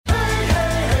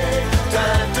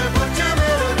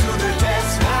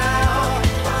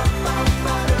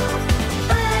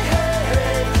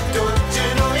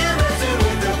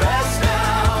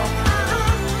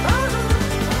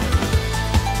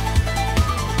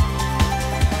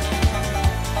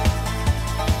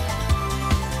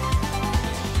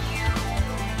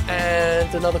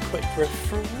And another quick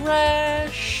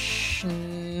refresh.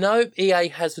 Nope, EA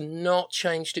has not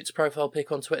changed its profile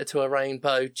pic on Twitter to a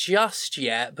rainbow just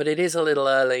yet, but it is a little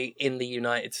early in the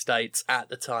United States at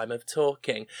the time of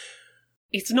talking.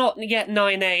 It's not yet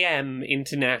 9 a.m.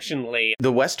 internationally.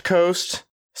 The West Coast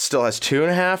still has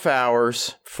 2.5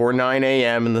 hours before 9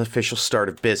 a.m. and the official start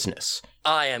of business.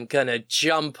 I am gonna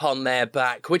jump on their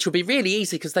back, which will be really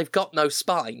easy because they've got no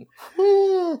spine.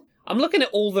 I'm looking at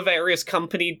all the various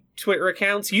company Twitter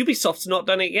accounts. Ubisoft's not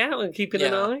done it yet. I'm keeping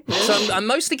an eye. Yeah. So I'm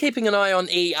mostly keeping an eye on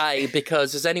EA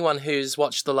because, as anyone who's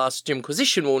watched The Last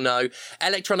Jimquisition will know,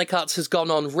 Electronic Arts has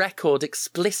gone on record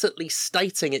explicitly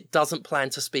stating it doesn't plan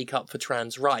to speak up for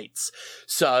trans rights.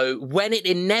 So when it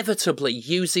inevitably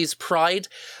uses Pride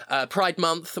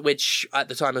Month, which at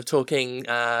the time of talking,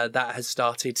 that has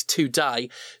started today.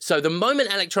 So the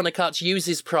moment Electronic Arts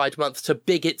uses Pride Month to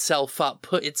big itself up,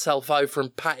 put itself over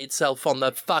and pat itself on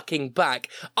the fucking back,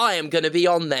 I am going to be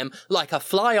on them like a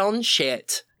fly on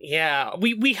shit. Yeah,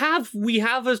 we have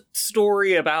a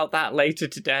story about that later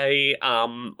today.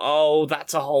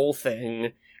 That's a whole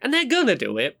thing. And they're gonna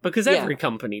do it, because every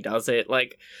company does it.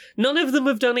 Like, none of them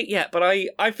have done it yet, but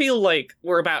I feel like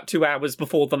we're about 2 hours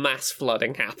before the mass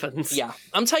flooding happens. Yeah.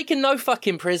 I'm taking no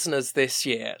fucking prisoners this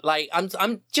year. Like,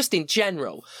 I'm just in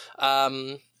general.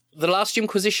 The last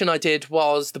Jimquisition I did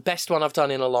was the best one I've done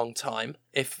in a long time,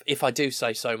 if I do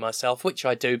say so myself, which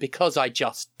I do because I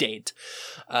just did.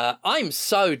 I'm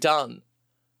so done.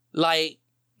 Like,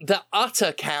 the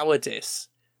utter cowardice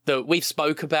that we've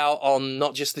spoke about on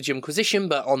not just the Jimquisition,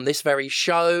 but on this very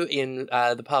show in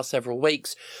the past several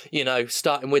weeks, you know,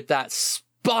 starting with that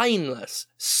spineless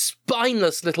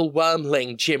little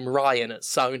wormling Jim Ryan at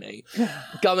Sony,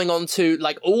 going on to,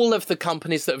 like, all of the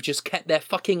companies that have just kept their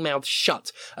fucking mouths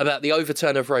shut about the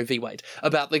overturn of Roe v. Wade,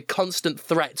 about the constant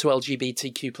threat to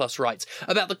LGBTQ plus rights,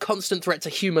 about the constant threat to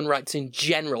human rights in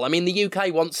general. I mean, the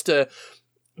UK wants to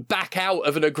back out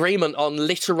of an agreement on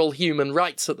literal human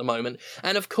rights at the moment.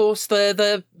 And of course,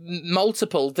 the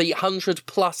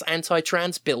 100+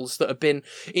 anti-trans bills that have been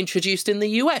introduced in the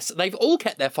US. They've all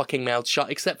kept their fucking mouths shut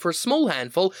except for a small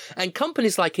handful, and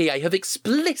companies like EA have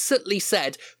explicitly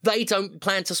said they don't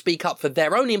plan to speak up for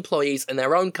their own employees and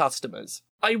their own customers.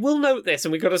 I will note this,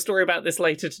 and we got a story about this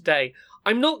later today.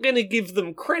 I'm not going to give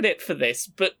them credit for this,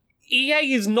 but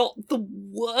EA is not the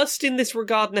worst in this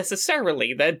regard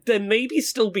necessarily. They're maybe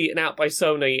still beaten out by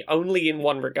Sony only in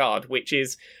one regard, which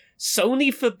is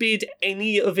Sony forbid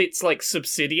any of its, like,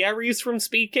 subsidiaries from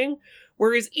speaking,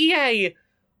 whereas EA,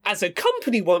 as a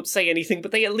company, won't say anything,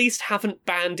 but they at least haven't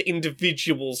banned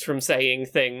individuals from saying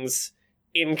things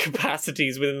in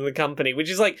capacities within the company, which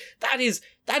is like, that is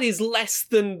less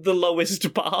than the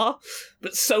lowest bar,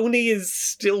 but Sony is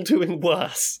still doing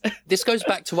worse. This goes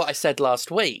back to what I said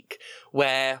last week,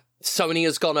 where Sony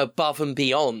has gone above and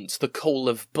beyond the call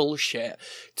of bullshit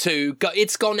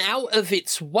it's gone out of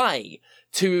its way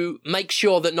to make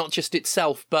sure that not just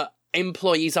itself, but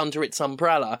employees under its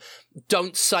umbrella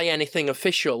don't say anything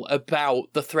official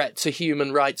about the threat to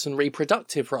human rights and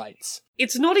reproductive rights.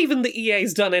 It's not even that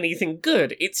EA's done anything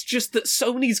good, it's just that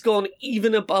Sony's gone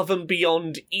even above and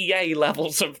beyond EA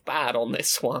levels of bad on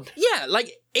this one. Yeah,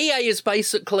 like, EA is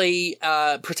basically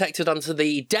protected under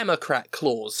the Democrat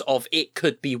clause of it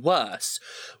could be worse.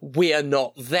 We're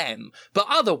not them. But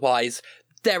otherwise,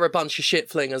 they're a bunch of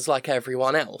shitflingers like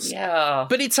everyone else. Yeah.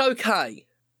 But it's okay.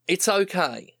 It's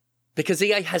okay. Because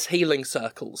EA has healing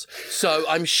circles. So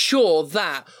I'm sure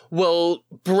that will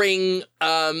bring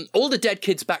all the dead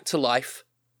kids back to life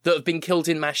that have been killed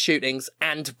in mass shootings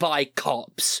and by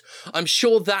cops. I'm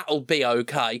sure that'll be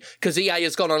okay, because EA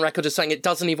has gone on record as saying it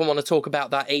doesn't even want to talk about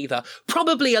that either.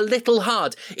 Probably a little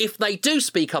hard, if they do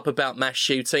speak up about mass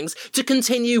shootings, to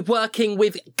continue working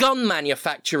with gun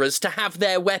manufacturers to have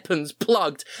their weapons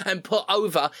plugged and put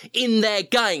over in their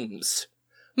games.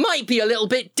 Might be a little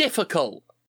bit difficult.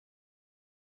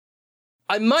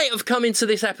 I might have come into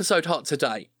this episode hot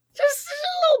today. Just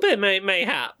a little bit,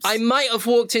 mayhaps. I might have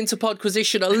walked into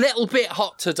Podquisition a little bit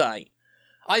hot today.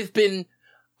 I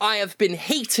have been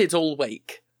heated all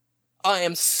week. I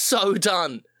am so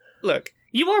done. Look,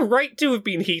 you are right to have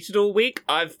been heated all week.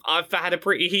 I've had a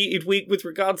pretty heated week with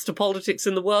regards to politics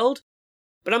in the world.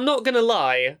 But I'm not gonna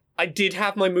lie, I did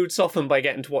have my mood softened by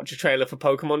getting to watch a trailer for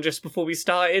Pokemon just before we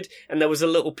started, and there was a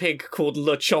little pig called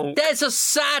Lechonk. There's a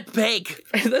sad pig!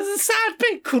 There's a sad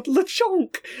pig called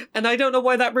Lechonk, and I don't know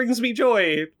why that brings me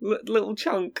joy. Little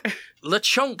chunk.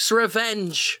 Lechonk's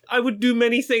revenge. I would do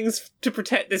many things to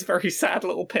protect this very sad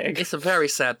little pig. It's a very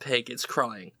sad pig, it's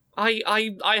crying.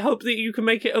 I hope that you can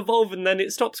make it evolve and then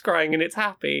it stops crying and it's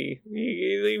happy.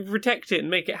 You protect it and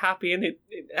make it happy, and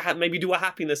maybe do a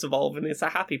happiness evolve and it's a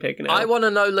happy pig now. I want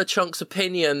to know LeChunk's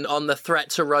opinion on the threat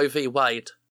to Roe v.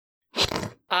 Wade.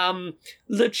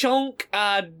 LeChonk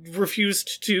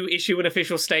refused to issue an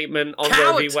official statement on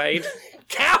Roe v. Wade.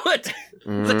 Coward!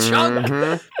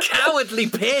 LeChunk! Cowardly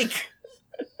pig!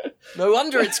 No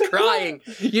wonder it's crying.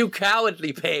 You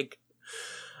cowardly pig.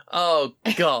 Oh,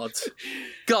 God.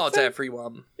 God,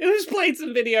 everyone. Who's played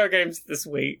some video games this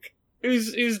week?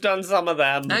 Who's done some of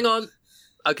them? Hang on.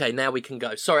 Okay, now we can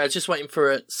go. Sorry, I was just waiting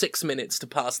for 6 minutes to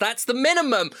pass. That's the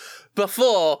minimum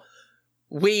before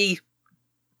we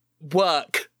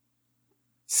work.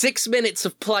 6 minutes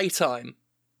of playtime,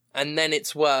 and then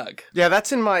it's work. Yeah,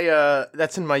 that's in my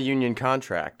union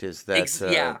contract. Is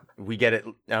that we get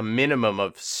a minimum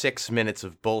of 6 minutes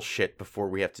of bullshit before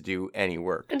we have to do any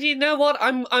work. And you know what?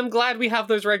 I'm glad we have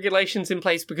those regulations in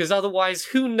place, because otherwise,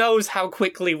 who knows how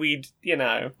quickly we'd.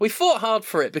 We fought hard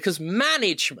for it because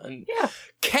management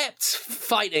kept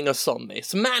fighting us on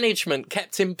this. Management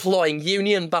kept employing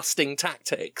union-busting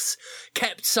tactics,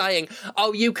 kept saying,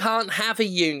 "Oh, you can't have a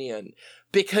union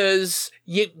because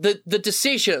the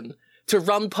decision to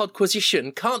run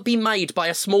Podquisition can't be made by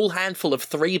a small handful of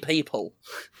 3 people."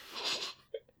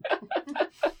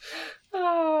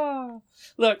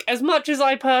 Look, as much as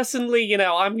I personally,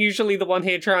 I'm usually the one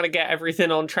here trying to get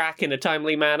everything on track in a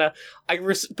timely manner, I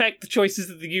respect the choices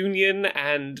of the union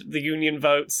and the union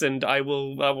votes, and I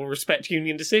will respect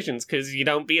union decisions, because you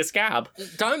don't be a scab.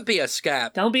 Don't be a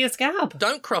scab. Don't be a scab.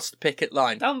 Don't cross the picket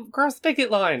line. Don't cross the picket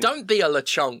line. Don't be a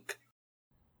LeChunk.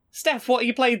 Steph, what have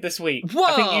you played this week? Whoa!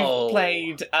 I think you've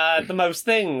played the most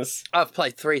things. I've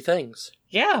played 3 things.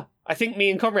 Yeah, I think me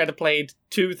and Conrad have played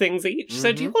 2 things each.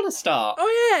 So do you want to start?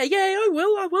 Oh yeah,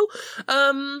 I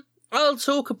will. I'll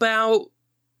talk about.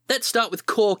 Let's start with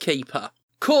Core Keeper.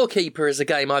 Core Keeper is a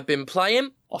game I've been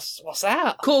playing. What's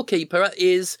that? Core Keeper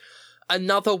is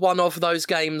another one of those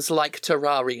games like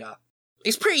Terraria.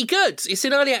 It's pretty good. It's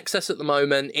in early access at the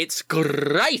moment. It's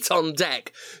great on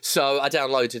deck. So I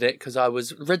downloaded it because I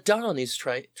was... Radan is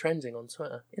trending on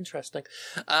Twitter. Interesting.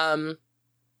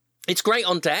 It's great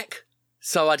on deck.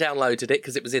 So I downloaded it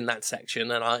because it was in that section,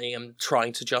 and I am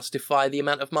trying to justify the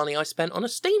amount of money I spent on a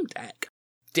Steam Deck.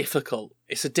 Difficult.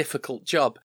 It's a difficult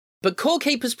job. But Core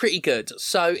Keeper's pretty good.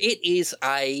 So it is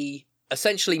a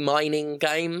essentially mining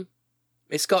game.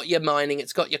 It's got your mining,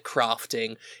 it's got your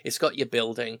crafting, it's got your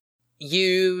building.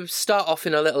 You start off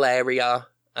in a little area,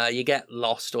 you get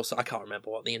lost, or so, I can't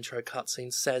remember what the intro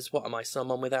cutscene says. What am I,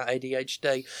 someone without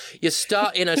ADHD? You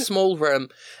start in a small room,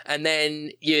 and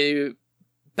then you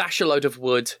bash a load of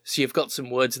wood, so you've got some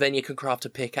wood, then you can craft a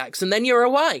pickaxe, and then you're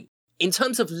away. In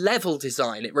terms of level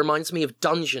design, it reminds me of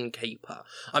Dungeon Keeper.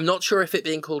 I'm not sure if it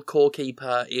being called Core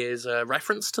Keeper is a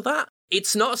reference to that.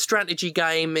 It's not a strategy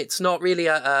game, it's not really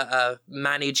a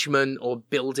management or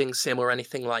building sim or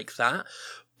anything like that.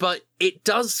 But it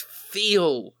does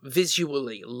feel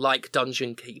visually like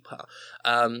Dungeon Keeper.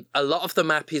 A lot of the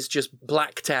map is just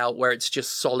blacked out, where it's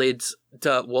just solid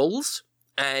dirt walls,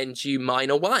 and you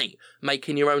mine away,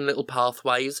 making your own little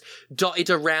pathways. Dotted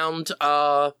around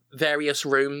are various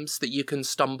rooms that you can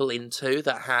stumble into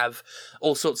that have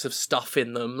all sorts of stuff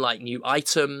in them, like new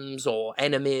items or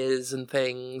enemies and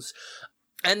things.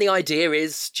 And the idea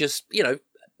is just,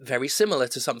 very similar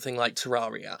to something like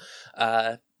Terraria.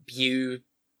 You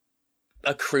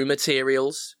accrue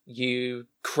materials, you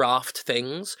craft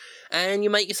things, and you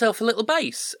make yourself a little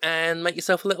base and make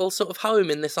yourself a little sort of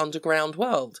home in this underground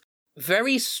world.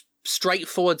 Very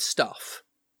straightforward stuff,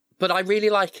 but I really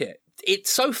like it.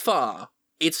 So far,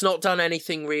 it's not done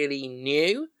anything really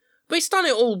new, but it's done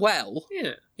it all well.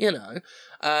 Yeah.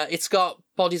 It's got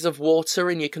bodies of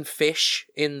water and you can fish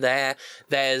in there.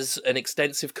 There's an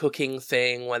extensive cooking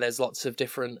thing where there's lots of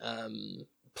different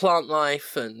plant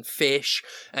life and fish,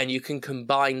 and you can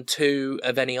combine 2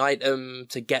 of any item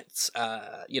to get,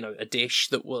 a dish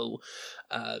that will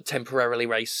temporarily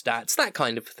raise stats, that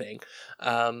kind of thing.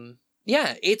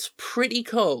 It's pretty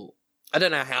cool. I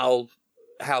don't know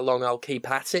how long I'll keep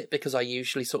at it, because I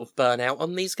usually sort of burn out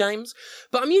on these games,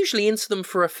 but I'm usually into them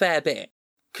for a fair bit.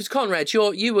 Because Conrad,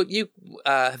 you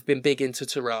have been big into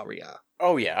Terraria.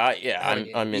 Oh yeah,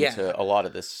 I'm into a lot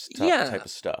of this type of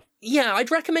stuff. Yeah, I'd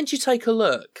recommend you take a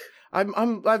look.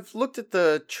 I've looked at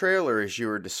the trailer as you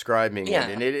were describing it,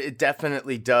 and it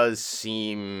definitely does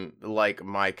seem like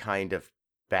my kind of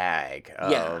bag.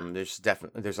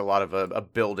 There's a lot of a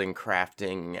building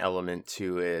crafting element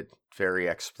to it, very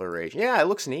exploration. Yeah, it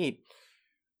looks neat.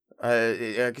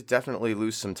 I could definitely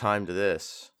lose some time to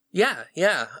this. Yeah.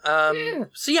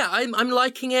 So yeah, I'm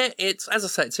liking it. It's, as I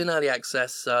say, it's in early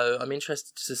access, so I'm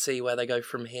interested to see where they go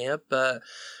from here. But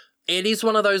it is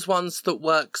one of those ones that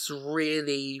works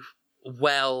really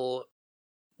well.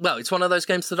 Well, it's one of those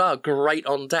games that are great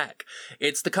on deck.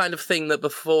 It's the kind of thing that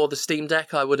before the Steam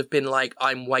Deck, I would have been like,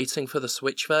 I'm waiting for the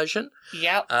Switch version.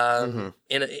 Yep.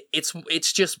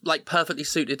 It's just like perfectly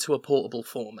suited to a portable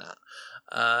format.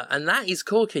 And that is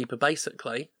Core Keeper,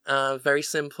 basically. Very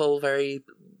simple, very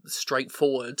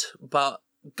straightforward, but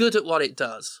good at what it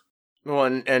does. Well,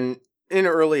 and in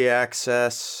early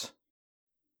access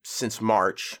since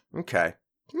March. Okay.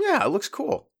 Yeah, it looks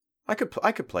cool. I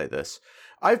could play this.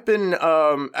 I've been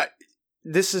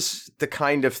this is the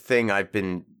kind of thing I've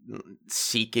been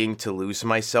seeking to lose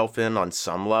myself in on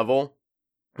some level.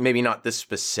 Maybe not this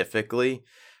specifically,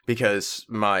 because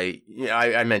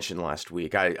I mentioned last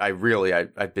week,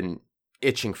 I've been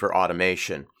itching for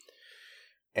automation.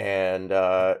 And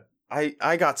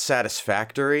I got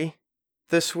Satisfactory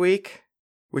this week,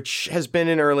 which has been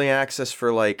in early access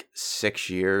for like 6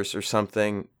 years or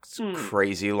something. It's a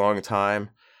crazy long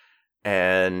time.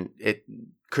 And it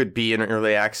could be in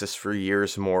early access for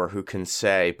years more, who can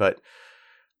say, but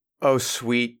oh,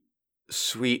 sweet,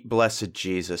 sweet, blessed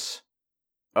Jesus.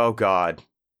 Oh God,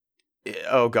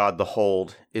 the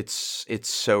hold. It's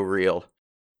so real.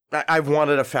 I've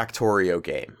wanted a Factorio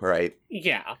game, right?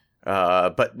 Yeah.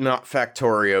 But not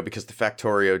Factorio, because the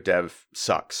Factorio dev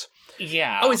sucks.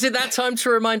 Yeah. Oh, is it that time to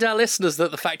remind our listeners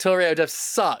that the Factorio dev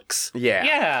sucks? Yeah.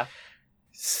 Yeah.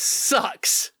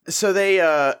 Sucks. So they,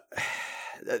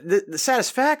 the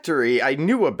Satisfactory I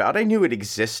knew about. I knew it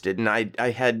existed, and I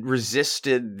had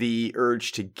resisted the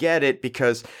urge to get it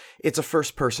because it's a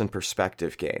first-person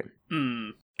perspective game.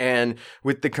 And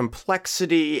with the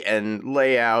complexity and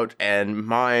layout and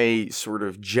my sort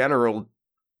of general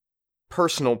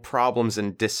personal problems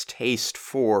and distaste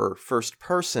for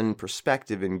first-person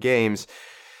perspective in games,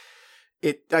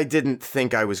 I didn't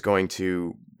think I was going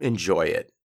to enjoy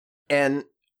it. And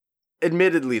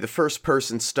admittedly, the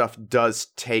first-person stuff does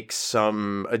take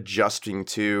some adjusting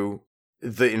to.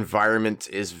 The environment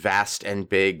is vast and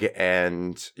big,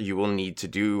 and you will need to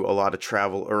do a lot of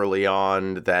travel early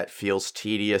on that feels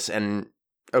tedious, and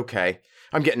okay,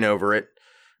 I'm getting over it.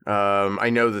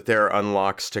 I know that there are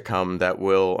unlocks to come that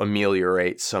will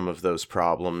ameliorate some of those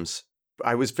problems.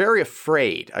 I was very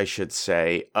afraid, I should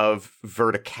say, of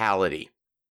verticality,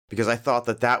 because I thought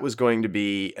that was going to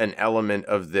be an element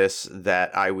of this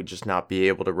that I would just not be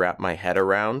able to wrap my head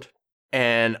around.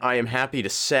 And I am happy to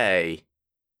say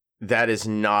that is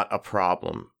not a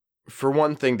problem. For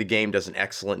one thing, the game does an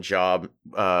excellent job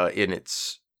in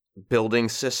its building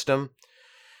system,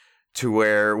 to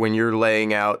where when you're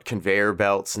laying out conveyor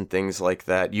belts and things like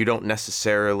that, you don't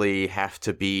necessarily have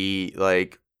to be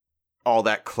like all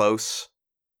that close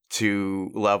to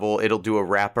level. It'll do a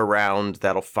wraparound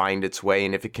that'll find its way,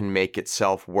 and if it can make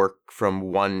itself work from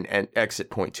one exit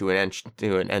point to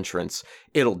an entrance,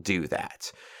 it'll do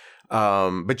that.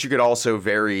 But you could also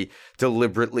very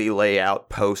deliberately lay out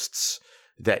posts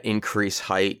that increase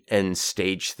height and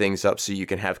stage things up so you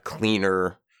can have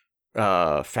cleaner,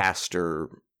 faster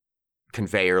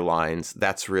conveyor lines.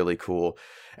 That's really cool.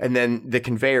 And then the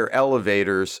conveyor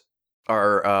elevators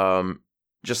are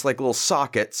just like little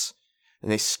sockets, and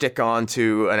they stick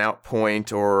onto an out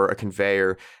point or a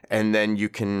conveyor, and then you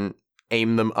can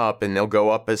aim them up, and they'll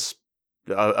go up as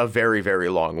a very, very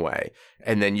long way.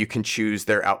 And then you can choose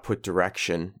their output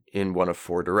direction in one of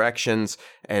 4 directions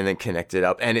and then connect it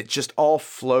up. And it just all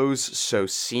flows so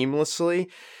seamlessly.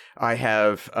 I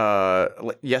have,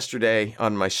 yesterday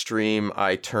on my stream,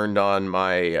 I turned on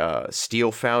my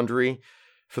Steel Foundry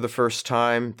for the first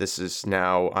time. This is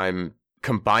now, I'm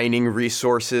combining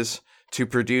resources to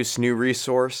produce new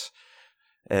resource.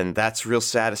 And that's real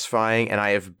satisfying. And I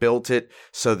have built it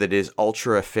so that it is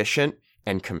ultra efficient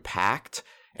and compact,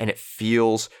 and it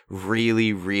feels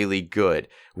really, really good.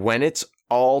 When it's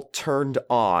all turned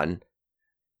on,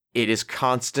 it is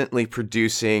constantly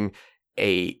producing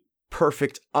a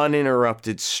perfect,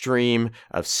 uninterrupted stream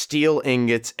of steel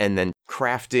ingots and then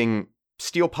crafting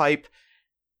steel pipe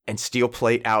and steel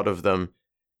plate out of them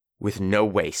with no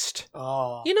waste.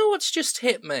 Oh. You know what's just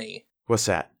hit me? What's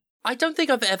that? I don't think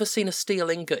I've ever seen a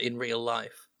steel ingot in real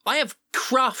life. I have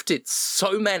crafted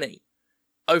so many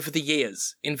over the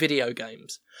years in video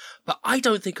games, but I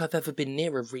don't think I've ever been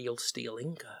near a real steel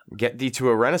ingot. Get thee to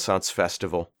a Renaissance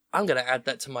festival. I'm going to add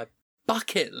that to my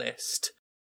bucket list.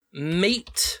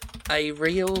 Meet a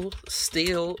real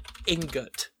steel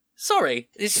ingot. Sorry,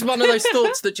 this is one of those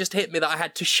thoughts that just hit me that I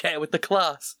had to share with the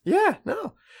class. Yeah,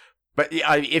 no. But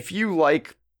if you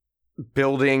like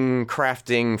building,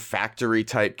 crafting, factory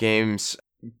type games,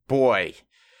 boy,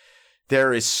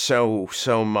 there is so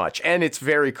much. And it's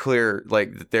very clear,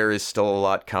 like, that there is still a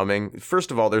lot coming.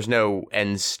 First of all, there's no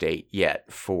end state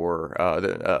yet for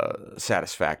the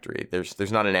Satisfactory.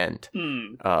 There's not an end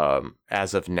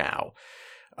as of now.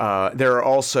 There are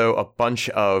also a bunch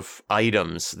of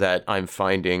items that I'm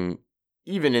finding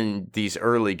even in these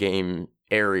early game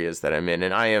areas that I'm in,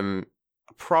 and I am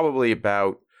probably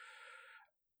about,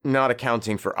 not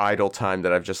accounting for idle time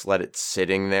that I've just let it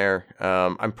sitting there,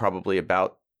 I'm probably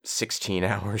about 16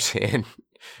 hours in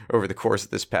over the course of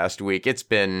this past week. It's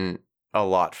been a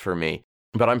lot for me,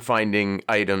 but I'm finding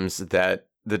items that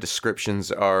the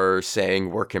descriptions are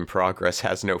saying work in progress,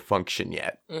 has no function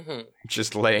yet,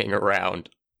 just laying around.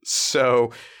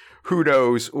 So who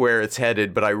knows where it's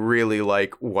headed, but I really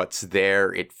like what's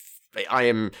there. I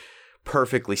am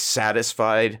perfectly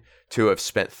satisfied to have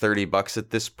spent $30 at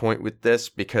this point with this,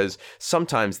 because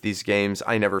sometimes these games,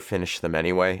 I never finish them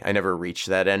anyway. I never reach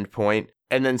that end point.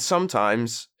 And then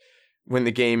sometimes when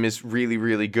the game is really,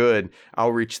 really good,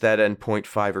 I'll reach that end point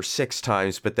 5 or 6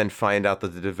 times, but then find out that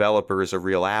the developer is a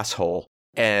real asshole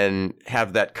and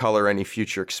have that color any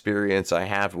future experience I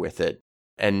have with it,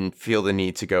 and feel the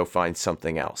need to go find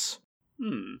something else.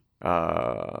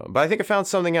 But I think I found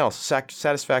something else.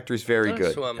 Satisfactory is very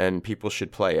good, and people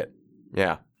should play it.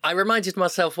 Yeah. I reminded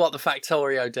myself what the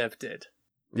Factorio dev did.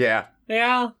 Yeah.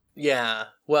 Yeah,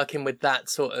 working with that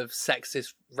sort of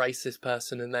sexist, racist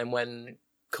person, and then when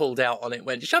called out on it,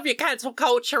 went, shove your cancel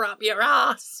culture up your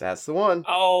ass. That's the one.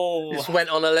 Oh. Just went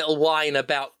on a little whine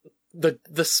about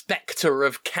the spectre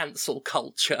of cancel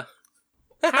culture.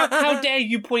 How dare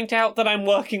you point out that I'm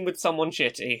working with someone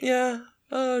shitty? Yeah.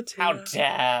 Oh, dear. How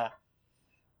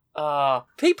dare.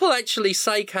 People actually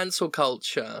say cancel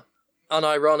culture,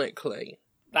 unironically.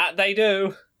 That they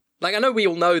do. Like, I know we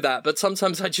all know that, but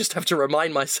sometimes I just have to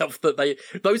remind myself that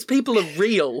those people are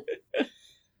real.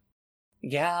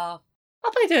 Yeah.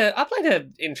 I played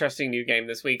an interesting new game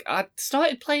this week. I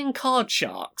started playing Card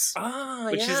Sharks,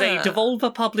 which is a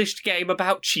Devolver-published game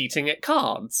about cheating at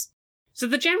cards. So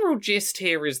the general gist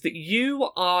here is that you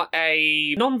are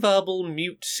a non-verbal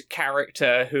mute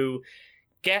character who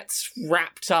gets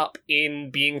wrapped up in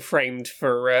being framed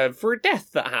for a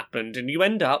death that happened, and you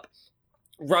end up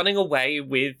running away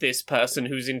with this person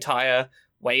whose entire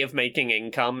way of making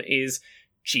income is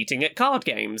cheating at card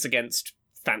games against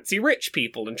fancy rich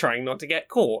people and trying not to get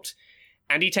caught.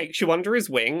 And he takes you under his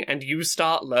wing, and you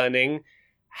start learning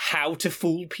how to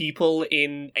fool people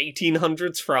in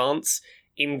 1800s France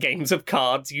in games of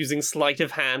cards using sleight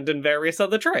of hand and various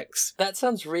other tricks. That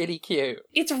sounds really cute.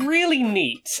 It's really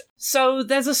neat. So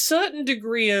there's a certain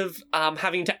degree of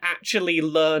having to actually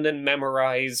learn and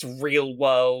memorize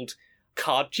real-world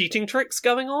card cheating tricks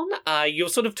going on. You're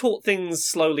sort of taught things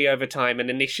slowly over time, and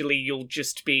initially you'll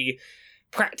just be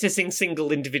practicing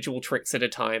single individual tricks at a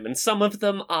time, and some of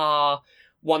them are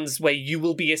ones where you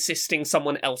will be assisting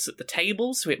someone else at the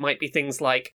table, so it might be things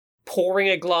like pouring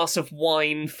a glass of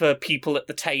wine for people at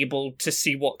the table to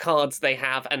see what cards they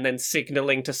have, and then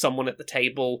signalling to someone at the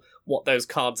table what those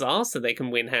cards are so they can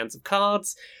win hands of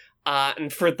cards.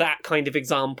 And for that kind of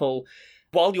example,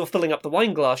 while you're filling up the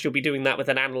wine glass, you'll be doing that with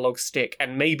an analog stick,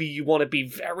 and maybe you want to be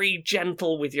very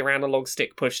gentle with your analog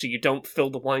stick push so you don't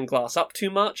fill the wine glass up too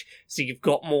much, so you've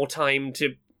got more time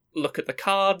to look at the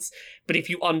cards. But if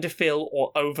you underfill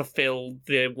or overfill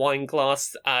the wine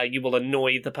glass, you will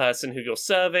annoy the person who you're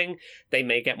serving. They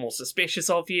may get more suspicious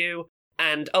of you.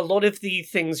 And a lot of the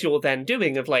things you're then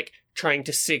doing of, like, trying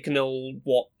to signal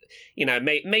what, you know,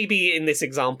 maybe in this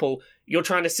example, you're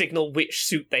trying to signal which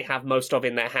suit they have most of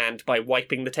in their hand by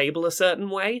wiping the table a certain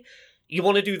way. You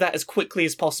want to do that as quickly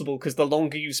as possible, because the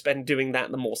longer you spend doing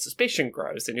that, the more suspicion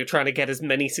grows, and you're trying to get as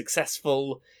many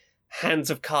successful hands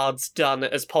of cards done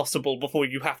as possible before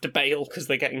you have to bail because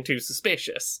they're getting too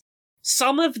suspicious.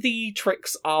 Some of the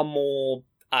tricks are more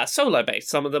solo-based.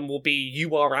 Some of them will be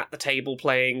you are at the table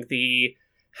playing the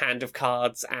hand of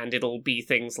cards, and it'll be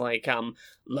things like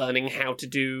learning how to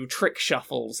do trick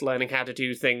shuffles, learning how to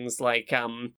do things like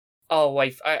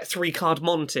 3-card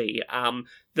Monty,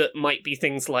 that might be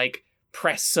things like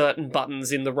press certain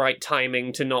buttons in the right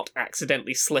timing to not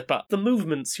accidentally slip up the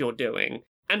movements you're doing.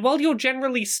 And while you'll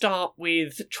generally start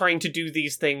with trying to do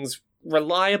these things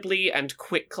reliably and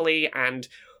quickly and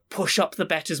push up the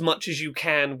bet as much as you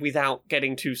can without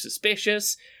getting too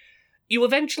suspicious, you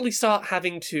eventually start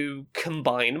having to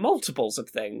combine multiples of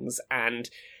things, and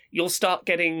you'll start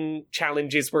getting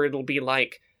challenges where it'll be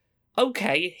like,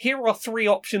 okay, here are 3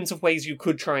 options of ways you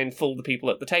could try and fool the people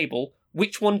at the table.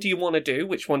 Which one do you want to do?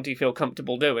 Which one do you feel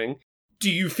comfortable doing? Do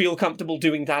you feel comfortable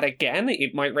doing that again?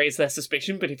 It might raise their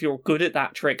suspicion, but if you're good at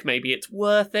that trick, maybe it's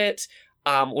worth it.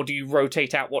 Or do you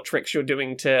rotate out what tricks you're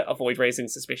doing to avoid raising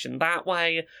suspicion that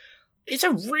way? It's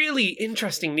a really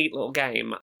interesting, neat little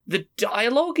game. The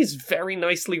dialogue is very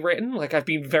nicely written. Like, I've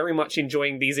been very much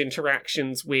enjoying these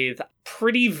interactions with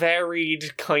pretty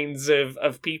varied kinds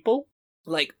of people.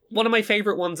 Like, one of my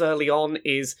favourite ones early on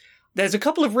is there's a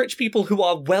couple of rich people who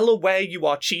are well aware you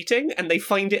are cheating, and they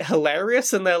find it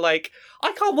hilarious, and they're like,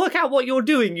 I can't work out what you're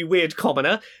doing, you weird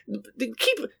commoner.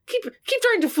 Keep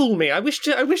trying to fool me. I wish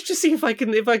to see if I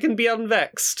can be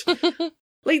unvexed.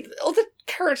 Like, all the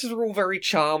characters are all very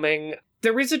charming.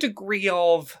 There is a degree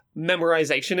of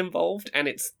memorization involved, and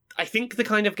it's, I think, the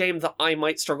kind of game that I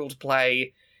might struggle to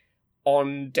play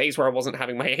on days where I wasn't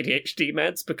having my ADHD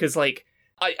meds, because, like,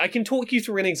 I can talk you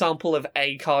through an example of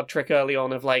a card trick early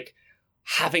on of, like,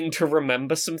 having to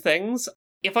remember some things.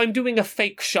 If I'm doing a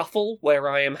fake shuffle where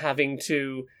I am having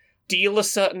to deal a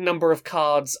certain number of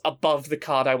cards above the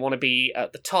card I want to be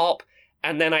at the top,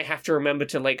 and then I have to remember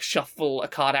to, like, shuffle a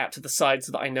card out to the side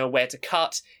so that I know where to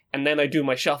cut, and then I do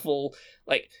my shuffle,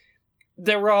 like,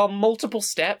 there are multiple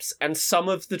steps, and some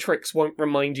of the tricks won't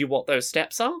remind you what those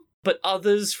steps are, but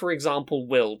others, for example,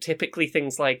 will. Typically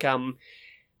things like,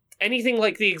 anything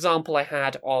like the example I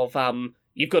had of,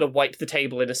 you've got to wipe the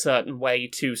table in a certain way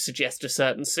to suggest a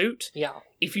certain suit. Yeah.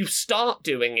 If you start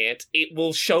doing it, it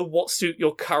will show what suit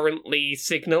you're currently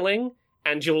signaling,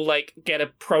 and you'll, like, get a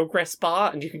progress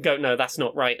bar, and you can go, no, that's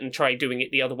not right, and try doing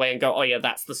it the other way and go, oh yeah,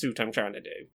 that's the suit I'm trying to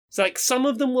do. So, like, some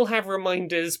of them will have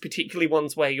reminders, particularly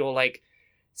ones where you're, like,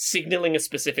 signaling a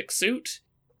specific suit,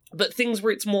 but things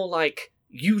where it's more like,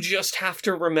 you just have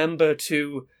to remember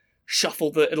to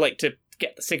shuffle to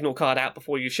get the signal card out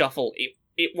before you shuffle.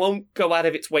 It won't go out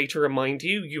of its way to remind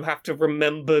you. You have to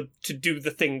remember to do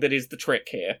the thing that is the trick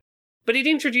here. But it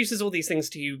introduces all these things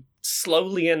to you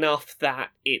slowly enough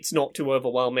that it's not too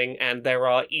overwhelming, and there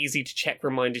are easy-to-check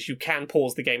reminders. You can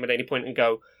pause the game at any point and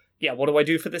go, yeah, what do I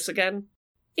do for this again?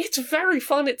 It's very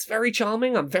fun, it's very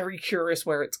charming. I'm very curious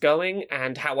where it's going,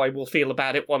 and how I will feel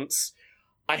about it once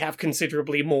I have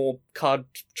considerably more card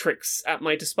tricks at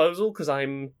my disposal, because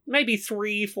I'm maybe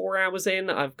 3-4 hours in.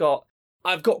 I've got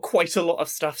quite a lot of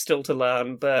stuff still to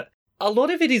learn, but a lot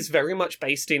of it is very much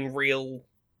based in real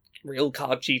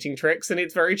card cheating tricks, and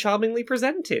it's very charmingly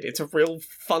presented. It's a real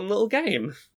fun little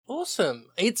game. Awesome.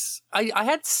 I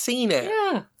had seen it.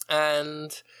 Yeah.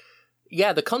 And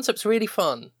yeah, the concept's really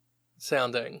fun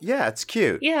sounding. Yeah, it's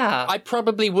cute. Yeah. I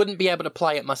probably wouldn't be able to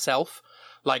play it myself.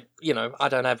 Like, you know, I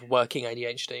don't have working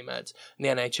ADHD meds, and the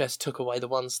NHS took away the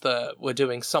ones that were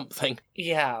doing something.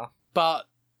 Yeah. But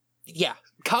yeah,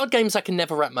 card games I can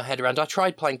never wrap my head around. I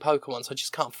tried playing poker once, I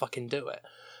just can't fucking do it.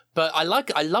 But I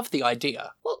love the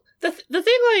idea. Well, the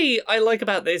thing I like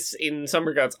about this in some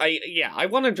regards, I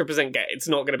 100% get it's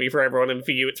not going to be for everyone, and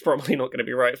for you it's probably not going to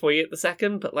be right for you at the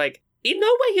second, but, like, in no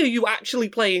way are you actually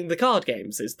playing the card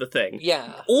games, is the thing.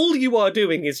 Yeah. All you are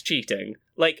doing is cheating.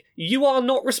 Like, you are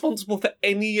not responsible for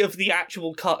any of the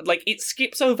actual card... Like, it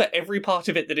skips over every part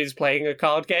of it that is playing a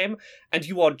card game, and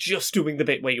you are just doing the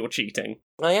bit where you're cheating.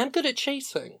 I am good at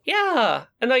cheating. Yeah,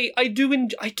 and I do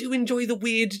enjoy the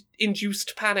weird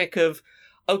induced panic of,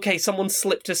 okay, someone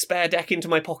slipped a spare deck into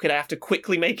my pocket, I have to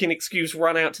quickly make an excuse,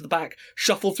 run out to the back,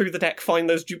 shuffle through the deck, find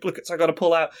those duplicates I gotta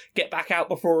pull out, get back out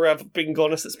before I've been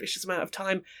gone a suspicious amount of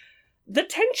time. The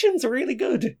tension's really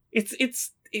good. It's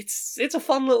a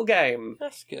fun little game.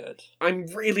 That's good. I'm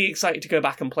really excited to go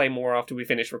back and play more after we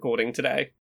finish recording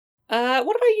today.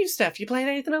 What about you, Steph? You played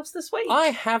anything else this week? I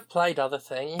have played other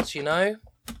things, you know.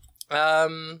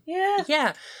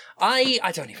 Yeah.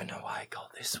 I don't even know why I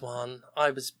got this one. I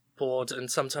was bored, and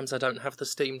sometimes I don't have the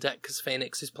Steam Deck because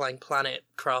Phoenix is playing Planet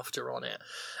Crafter on it.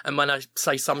 And when I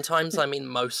say sometimes, I mean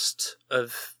most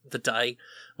of the day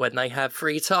when they have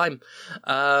free time.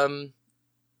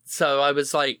 So I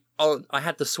was like, oh, I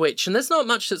had the Switch, and there's not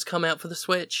much that's come out for the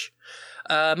Switch.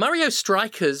 Mario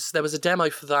Strikers, there was a demo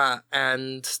for that,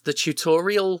 and the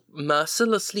tutorial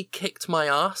mercilessly kicked my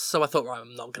ass, so I thought, right,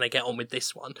 I'm not going to get on with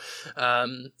this one.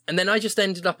 And then I just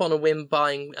ended up on a whim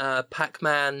buying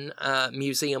Pac-Man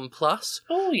Museum Plus.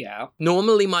 Oh, yeah.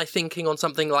 Normally my thinking on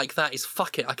something like that is,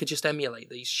 fuck it, I could just emulate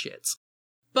these shits.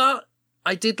 But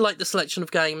I did like the selection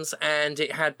of games, and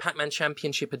it had Pac-Man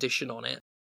Championship Edition on it,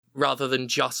 rather than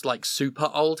just, like, super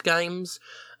old games.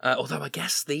 Although I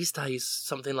guess these days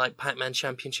something like Pac-Man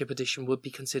Championship Edition would be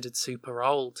considered super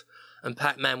old, and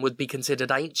Pac-Man would be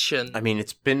considered ancient. I mean,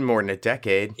 it's been more than a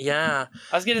decade. Yeah.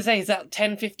 I was going to say, is that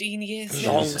 10, 15 years?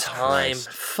 Long Jesus time.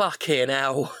 Christ. Fucking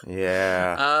hell.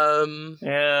 Yeah.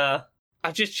 Yeah.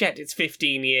 I just checked, it's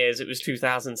 15 years. It was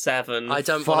 2007. I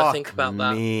don't want to think about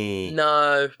that. Me.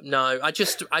 No. I'm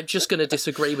just going to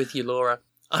disagree with you, Laura.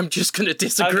 I'm just going to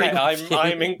disagree with you.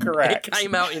 I'm incorrect. It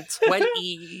came out in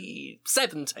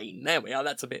 2017. There we are.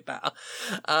 That's a bit better.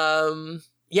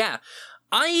 Yeah.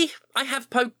 I have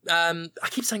I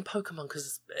keep saying Pokemon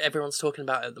because everyone's talking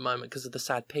about it at the moment because of the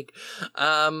sad pig.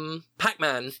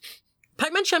 Pac-Man.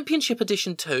 Pac-Man Championship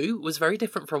Edition 2 was very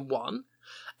different from 1.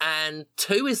 And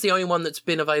 2 is the only one that's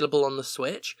been available on the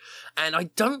Switch. And I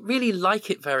don't really like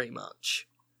it very much.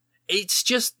 It's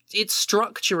just, its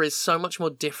structure is so much more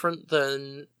different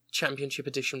than Championship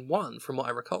Edition 1, from what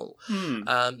I recall.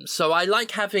 So I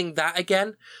like having that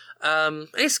again.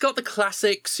 It's got the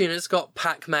classics, it's got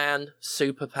Pac-Man,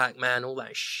 Super Pac-Man, all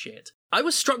that shit. I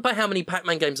was struck by how many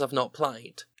Pac-Man games I've not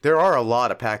played. There are a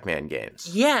lot of Pac-Man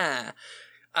games. Yeah.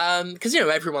 Because,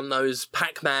 everyone knows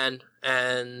Pac-Man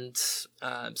and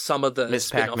some of the Ms.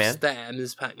 spin-offs Pac-Man. there.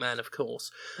 Ms. Pac-Man, of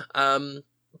course.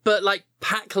 But, like,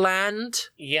 Pac-Land,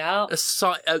 Yeah. a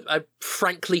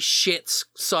frankly shit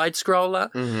side-scroller,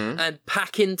 and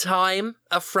Pac-in-Time,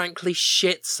 a frankly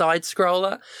shit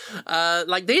side-scroller.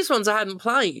 Like, these ones I hadn't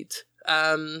played.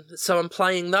 So I'm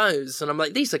playing those, and I'm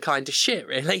like, these are kind of shit,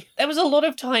 really. There was a lot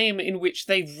of time in which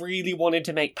they really wanted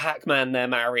to make Pac-Man their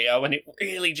Mario, and it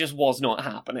really just was not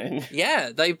happening.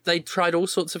 Yeah, they tried all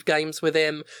sorts of games with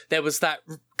him. There was that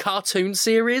cartoon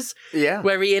series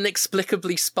where he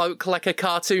inexplicably spoke like a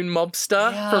cartoon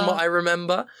mobster, from what I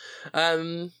remember.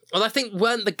 Well, I think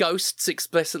weren't the ghosts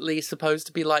explicitly supposed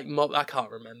to be like mob? I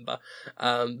can't remember.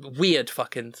 Weird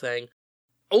fucking thing.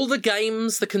 All the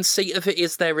games, the conceit of it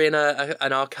is they're in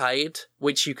an arcade,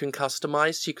 which you can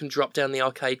customize. So you can drop down the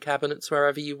arcade cabinets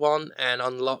wherever you want and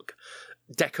unlock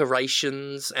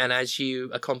decorations. And as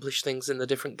you accomplish things in the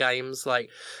different games, like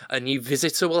a new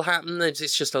visitor will happen.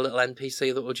 It's just a little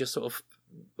NPC that will just sort of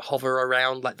hover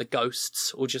around, like the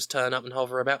ghosts will just turn up and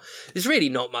hover about. There's really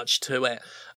not much to it.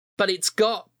 But it's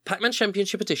got Pac-Man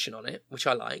Championship Edition on it, which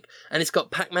I like. And it's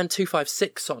got Pac-Man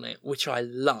 256 on it, which I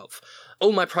love.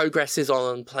 All my progress is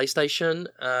on PlayStation,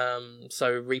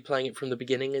 so replaying it from the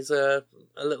beginning is a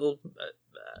little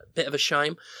bit of a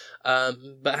shame.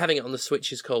 But having it on the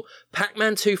Switch is cool.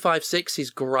 Pac-Man 256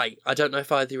 is great. I don't know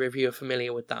if either of you are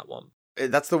familiar with that one.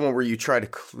 That's the one where you try to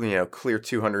clear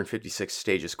 256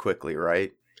 stages quickly,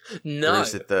 right? No. Or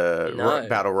is it the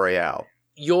Battle Royale?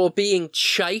 You're being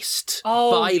chased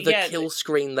by the kill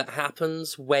screen that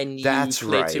happens when you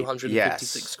clear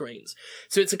 256 screens.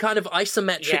 So it's a kind of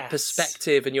isometric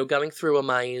perspective, and you're going through a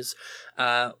maze,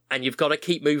 and you've got to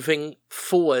keep moving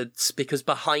forwards because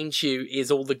behind you is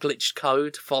all the glitched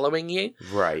code following you.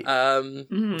 Right.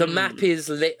 The map is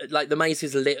the maze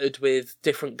is littered with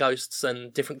different ghosts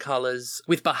and different colours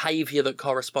with behaviour that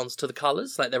corresponds to the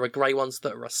colours. Like there are grey ones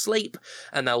that are asleep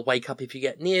and they'll wake up if you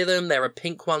get near them. There are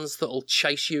pink ones that will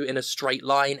chase you in a straight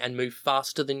line and move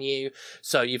faster than you.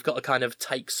 So you've got to kind of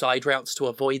take side routes to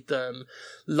avoid them.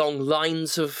 Long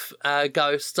lines of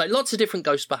ghosts, like lots of different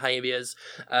ghost behaviours.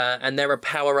 And there are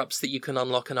power-ups that you can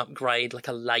unlock and upgrade, like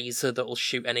a laser that will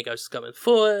shoot any ghosts going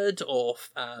forward, or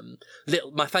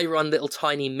my favourite one, little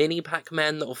tiny mini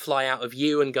Pac-Man that will fly out of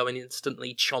you and go and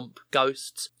instantly chomp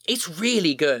ghosts. It's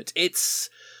really good. It's,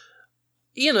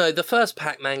 the first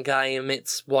Pac-Man game,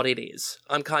 it's what it is.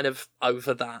 I'm kind of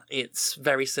over that. It's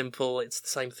very simple. It's the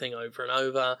same thing over and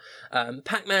over.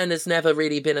 Pac-Man has never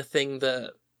really been a thing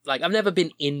that, I've never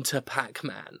been into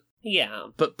Pac-Man. Yeah.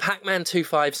 But Pac-Man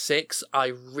 256, I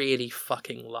really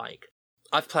fucking like.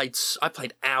 I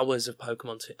played hours of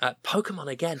Pokemon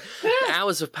again.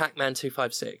 Hours of Pac-Man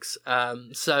 256.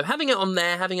 So having it on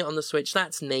there, having it on the Switch,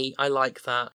 that's neat. I like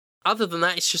that. Other than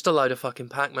that, it's just a load of fucking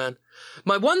Pac-Man.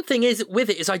 My one thing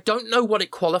with it is I don't know what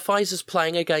it qualifies as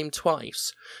playing a game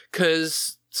twice,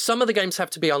 because some of the games have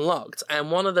to be unlocked, and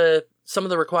some of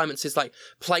the requirements is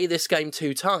play this game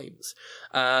 2 times.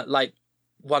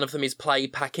 One of them is play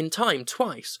Pac-in-Time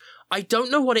twice. I don't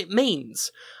know what it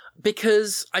means,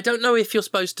 because I don't know if you're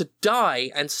supposed to die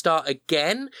and start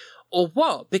again, or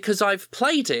what, because I've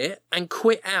played it and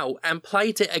quit out and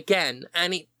played it again,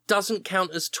 and it doesn't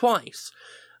count as twice,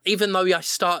 even though you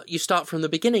start from the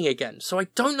beginning again. So I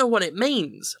don't know what it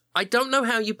means. I don't know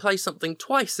how you play something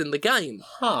twice in the game.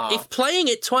 If playing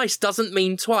it twice doesn't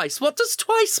mean twice, what does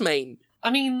twice mean?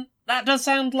 I mean, that does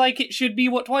sound like it should be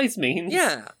what twice means.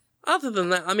 Yeah. Other than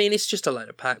that, I mean, it's just a load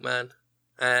of Pac-Man,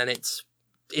 and it's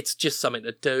just something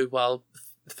to do while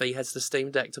Fee has the Steam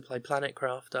Deck to play Planet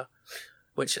Crafter.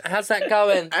 Which, how's that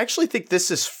going? I actually think this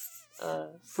is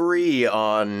free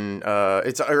on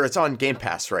it's on Game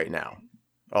Pass right now.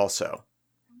 Also,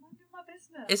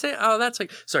 is it? Oh, that's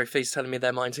sorry. Fee's telling me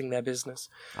they're minding their business.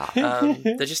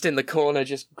 They're just in the corner,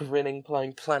 just grinning,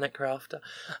 playing Planet Crafter,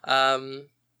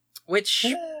 which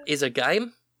is a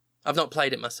game. I've not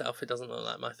played it myself. It doesn't look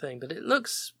like my thing, but it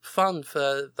looks fun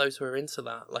for those who are into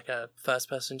that, like a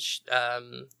first-person,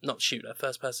 not shooter,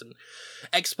 first-person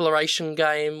exploration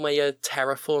game where you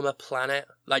terraform a planet.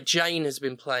 Like Jane has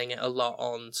been playing it a lot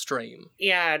on stream.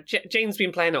 Yeah, Jane's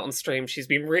been playing it on stream. She's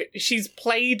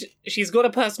got a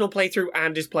personal playthrough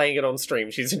and is playing it on stream.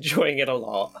 She's enjoying it a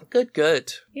lot.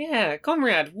 Good. Yeah,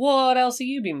 Conrad, what else have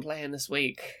you been playing this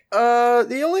week?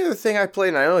 The only other thing I played,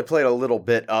 and I only played a little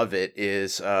bit of it,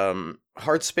 is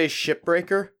Hardspace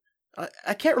Shipbreaker.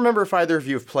 I can't remember if either of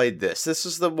you have played this. This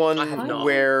is the one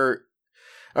where...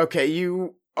 Okay,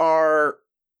 you are...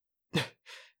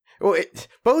 Well,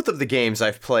 both of the games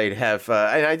I've played have,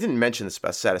 and I didn't mention this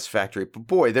about Satisfactory, but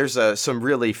boy, there's some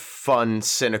really fun,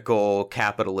 cynical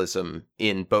capitalism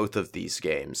in both of these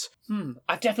games.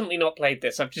 I've definitely not played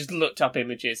this. I've just looked up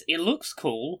images. It looks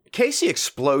cool. Casey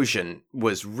Explosion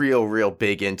was real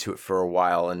big into it for a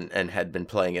while and had been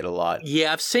playing it a lot.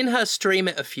 Yeah, I've seen her stream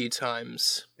it a few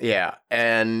times. Yeah,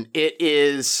 and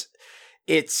you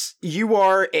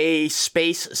are a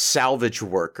space salvage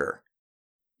worker.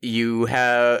 You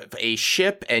have a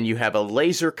ship, and you have a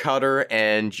laser cutter,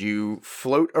 and you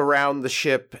float around the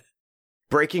ship,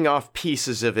 breaking off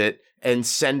pieces of it, and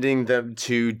sending them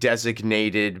to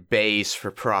designated bays for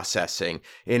processing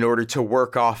in order to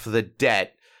work off the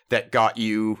debt that got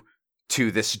you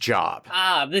to this job.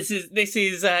 This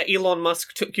is Elon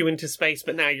Musk took you into space,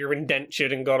 but now you're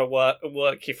indentured and gotta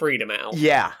work your freedom out.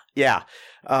 Yeah.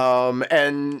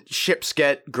 And ships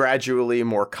get gradually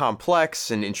more complex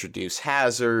and introduce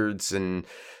hazards, and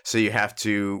so you have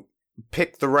to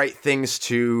pick the right things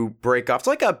to break off. It's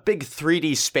like a big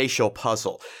 3D spatial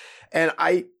puzzle. And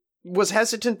I was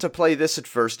hesitant to play this at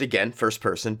first, again, first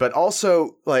person, but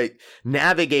also like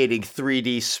navigating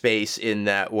 3D space in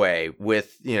that way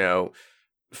with,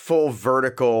 full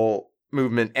vertical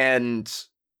movement and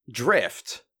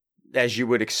drift, as you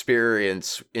would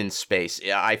experience in space.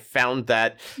 I found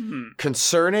that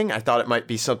concerning. I thought it might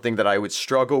be something that I would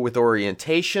struggle with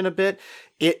orientation a bit.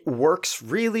 It works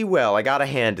really well. I gotta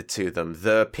hand it to them.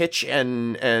 The pitch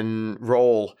and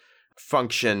roll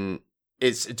function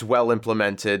it's well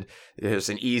implemented. There's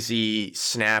an easy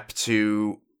snap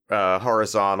to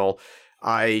horizontal.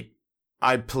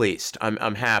 I'm pleased.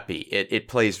 I'm happy. It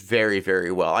plays very,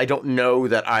 very well. I don't know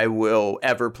that I will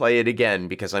ever play it again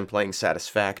because I'm playing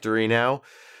Satisfactory now.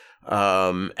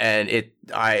 And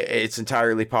it's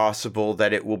entirely possible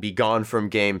that it will be gone from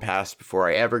Game Pass before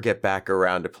I ever get back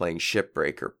around to playing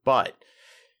Shipbreaker. But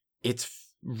it's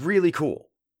really cool.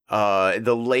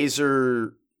 The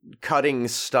laser cutting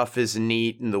stuff is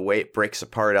neat, and the way it breaks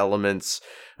apart elements.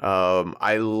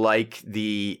 I like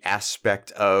the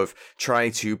aspect of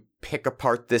trying to pick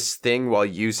apart this thing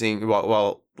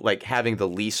while like having the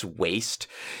least waste.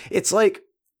 It's like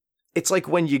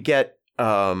when you get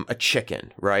a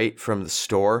chicken, right, from the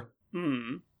store.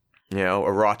 A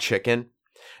raw chicken,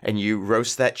 and you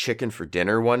roast that chicken for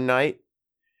dinner one night.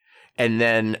 And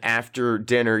then after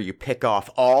dinner, you pick off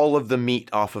all of the meat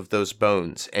off of those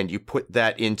bones and you put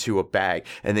that into a bag.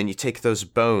 And then you take those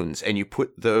bones and you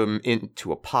put them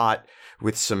into a pot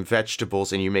with some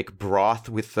vegetables and you make broth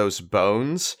with those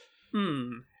bones.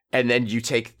 And then you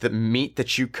take the meat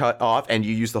that you cut off and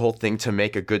you use the whole thing to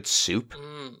make a good soup.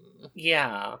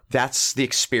 Yeah. That's the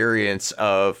experience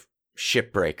of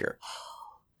Shipbreaker.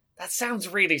 That sounds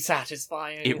really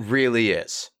satisfying. It really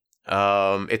is.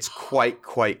 It's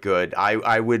quite good.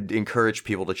 I would encourage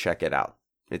people to check it out.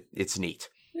 It's neat.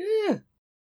 Yeah.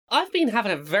 I've been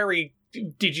having a very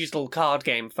digital card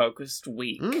game focused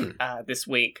week this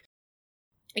week.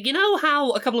 You know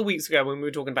how a couple of weeks ago when we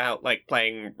were talking about like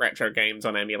playing retro games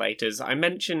on emulators, I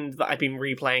mentioned that I've been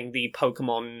replaying the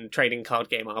Pokemon trading card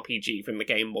game RPG from the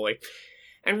Game Boy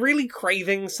and really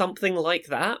craving something like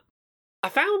that. I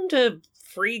found a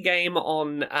free game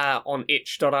on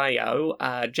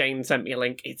itch.io. Jane sent me a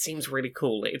link. It seems really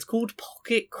cool. It's called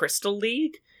Pocket Crystal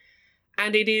League,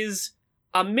 and it is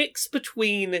a mix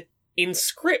between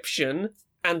Inscription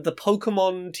and the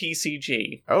Pokemon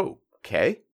TCG. Oh,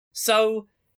 okay. So,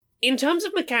 in terms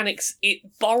of mechanics, it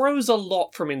borrows a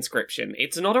lot from Inscription.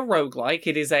 It's not a roguelike.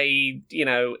 It is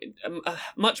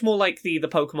much more like the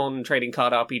Pokemon trading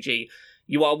card RPG.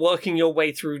 You are working your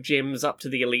way through gyms up to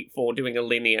the Elite Four, doing a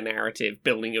linear narrative,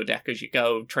 building your deck as you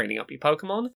go, training up your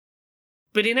Pokemon.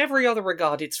 But in every other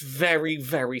regard, it's very,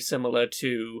 very similar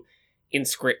to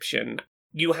Inscription.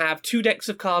 You have 2 decks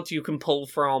of cards you can pull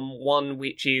from, one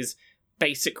which is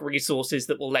basic resources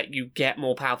that will let you get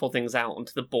more powerful things out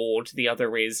onto the board. The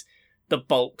other is the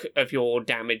bulk of your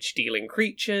damage-dealing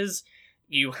creatures.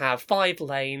 You have 5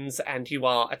 lanes, and you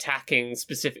are attacking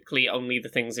specifically only the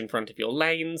things in front of your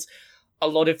lanes. A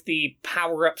lot of the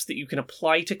power-ups that you can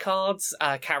apply to cards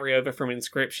carry over from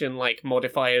Inscryption, like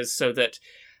modifiers, so that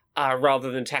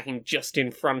rather than attacking just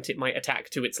in front, it might attack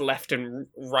to its left and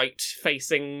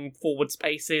right-facing forward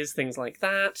spaces, things like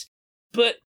that.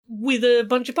 But with a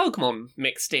bunch of Pokemon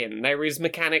mixed in, there is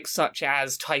mechanics such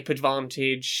as type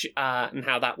advantage and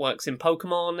how that works in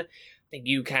Pokemon.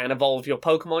 You can evolve your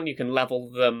Pokemon, you can level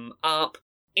them up.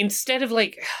 Instead of,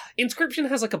 Inscryption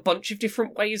has, a bunch of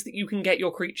different ways that you can get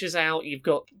your creatures out. You've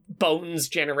got bones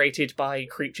generated by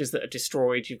creatures that are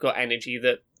destroyed. You've got energy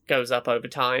that goes up over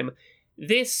time.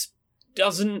 This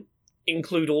doesn't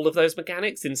include all of those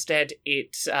mechanics. Instead,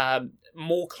 it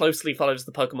more closely follows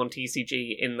the Pokemon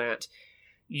TCG in that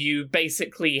you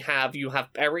basically have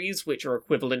berries, which are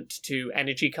equivalent to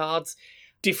energy cards.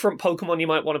 Different Pokemon you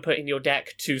might want to put in your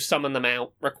deck to summon them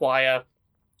out require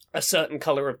a certain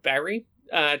color of berry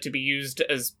to be used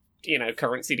as,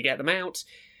 currency to get them out.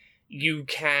 You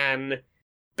can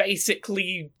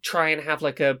basically try and have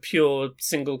a pure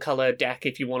single color deck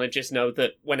if you want to just know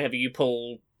that whenever you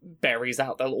pull berries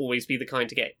out, they'll always be the kind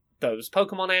to get those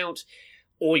Pokemon out.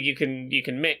 Or you can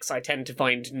mix. I tend to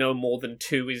find no more than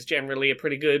 2 is generally a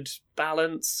pretty good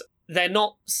balance. They're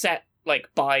not set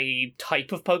by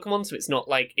type of Pokemon, so it's not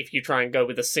like if you try and go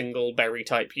with a single berry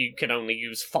type, you can only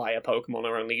use fire Pokemon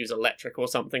or only use electric or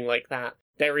something like that.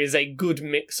 There is a good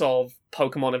mix of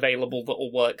Pokemon available that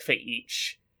will work for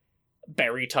each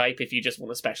berry type if you just want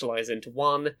to specialize into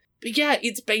one. But yeah,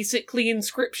 it's basically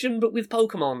Inscryption, but with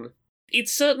Pokemon.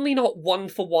 It's certainly not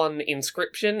one-for-one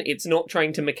Inscryption. It's not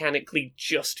trying to mechanically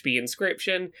just be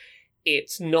Inscryption.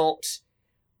 It's not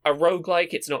a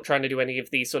roguelike. It's not trying to do any of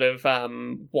the sort of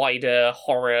wider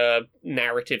horror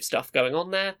narrative stuff going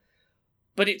on there.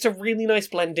 But it's a really nice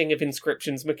blending of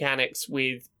Inscryption's mechanics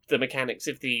with the mechanics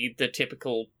of the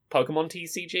typical Pokemon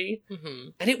TCG. Mm-hmm.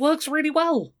 And it works really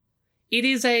well. It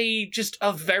is just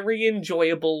a very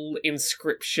enjoyable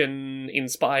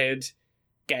Inscryption-inspired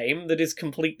game that is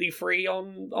completely free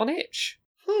on itch.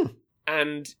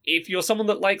 And if you're someone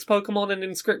that likes Pokemon and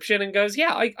Inscryption and goes,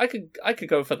 yeah, I could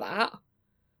go for that,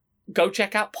 go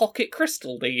check out Pocket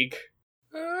Crystal League.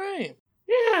 Alright.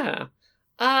 Yeah.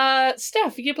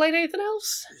 Steph, you played anything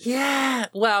else? Yeah,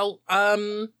 well,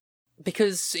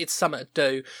 because it's summer to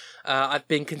do, I've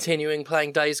been continuing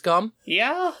playing Days Gone.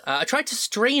 Yeah? I tried to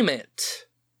stream it,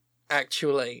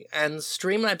 actually, and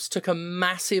Streamlabs took a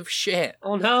massive shit.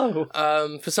 Oh no.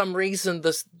 For some reason,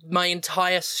 my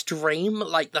entire stream,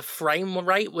 the frame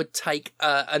rate would take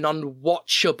an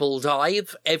unwatchable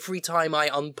dive every time I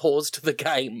unpaused the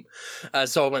game.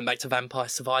 So I went back to Vampire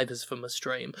Survivors for my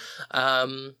stream.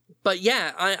 But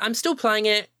yeah, I'm still playing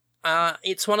it.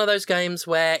 It's one of those games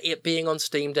where it being on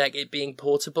Steam Deck, it being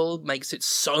portable, makes it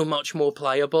so much more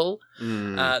playable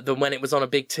than when it was on a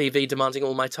big TV demanding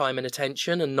all my time and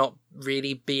attention and not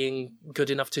really being good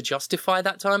enough to justify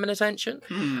that time and attention.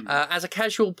 As a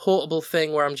casual portable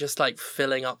thing where I'm just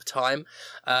filling up time,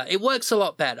 it works a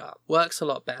lot better.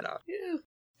 Yeah.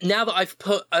 Now that I've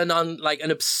put an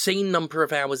obscene number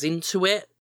of hours into it,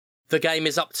 the game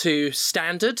is up to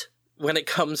standard when it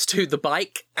comes to the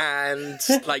bike and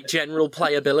general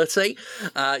playability.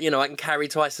 I can carry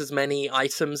twice as many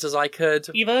items as I could.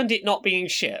 You've earned it not being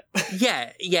shit.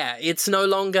 Yeah, it's no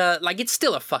longer it's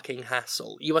still a fucking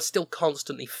hassle. You are still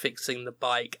constantly fixing the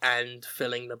bike and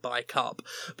filling the bike up,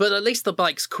 but at least the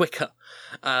bike's quicker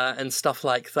and stuff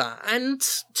like that. And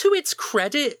to its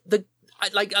credit,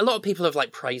 a lot of people have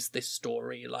praised this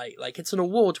story, it's an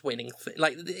award-winning thing.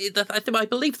 I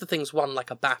believe the thing's won a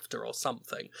BAFTA or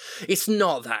something. It's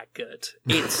not that good.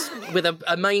 It's with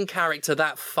a main character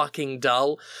that fucking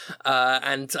dull,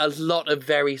 and a lot of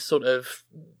very sort of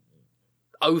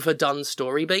overdone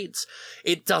story beats.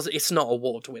 It's not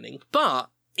award-winning, but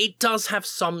it does have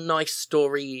some nice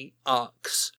story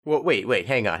arcs. Well, wait,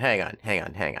 hang on.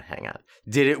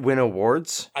 Did it win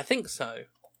awards? I think so.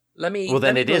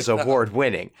 Then it is award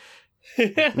winning.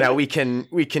 Now we can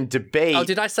debate. Oh,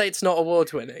 did I say it's not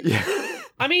award winning? Yeah.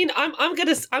 I mean, I'm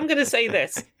gonna say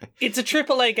this. It's a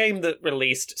AAA game that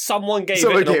released. Someone gave it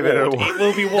an award. It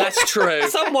will be. That's true.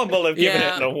 Someone will have given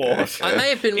it an award. I may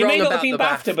have been wrong about the BAFTA. It may not have been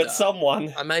BAFTA, but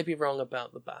someone. I may be wrong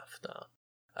about the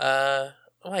BAFTA.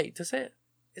 Wait, does it?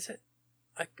 Is it?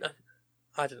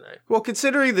 I don't know. Well,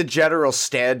 considering the general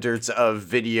standards of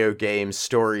video game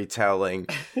storytelling,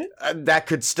 that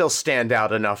could still stand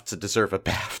out enough to deserve a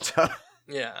BAFTA.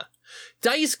 Yeah.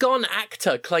 Days Gone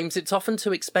actor claims it's often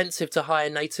too expensive to hire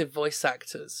native voice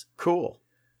actors. Cool.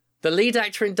 The lead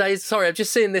actor in Days... Sorry, I'm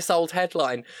just seeing this old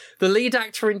headline. The lead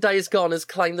actor in Days Gone has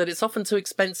claimed that it's often too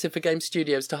expensive for game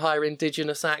studios to hire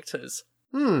indigenous actors.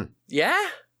 Yeah? Yeah?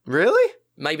 Really?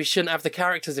 maybe shouldn't have the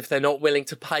characters if they're not willing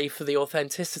to pay for the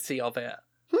authenticity of it.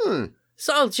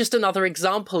 So just another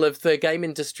example of the game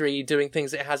industry doing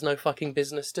things it has no fucking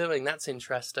business doing. That's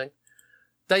interesting.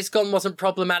 Days Gone wasn't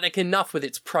problematic enough with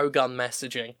its pro-gun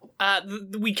messaging.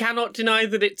 We cannot deny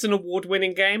that it's an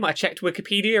award-winning game. I checked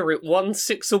Wikipedia, it won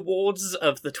 6 awards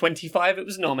of the 25 it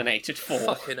was nominated for.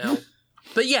 Fucking hell.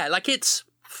 But yeah, like, it's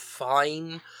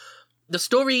fine. The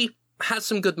story has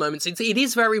some good moments. It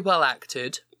is very well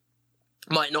acted.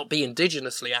 Might not be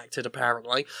indigenously acted,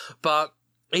 apparently, but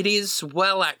it is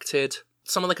well acted.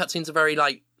 Some of the cutscenes are very,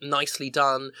 like, nicely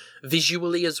done,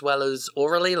 visually as well as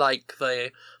orally. Like,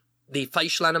 the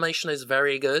facial animation is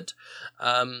very good.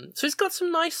 So it's got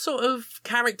some nice sort of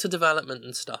character development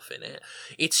and stuff in it.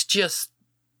 It's just,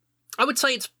 I would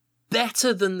say it's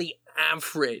better than the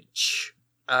average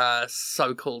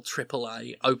so-called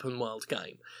AAA open world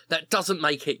game. That doesn't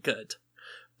make it good.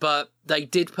 But they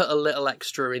did put a little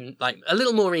extra in, like, a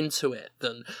little more into it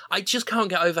than... I just can't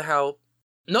get over how...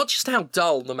 Not just how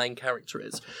dull the main character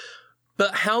is,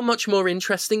 but how much more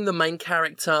interesting the main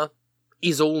character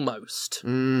is almost.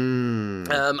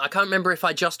 I can't remember if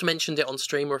I just mentioned it on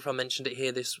stream or if I mentioned it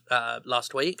here this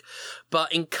last week,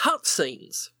 but in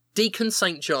cutscenes, Deacon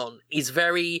St. John is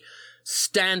very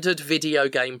standard video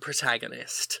game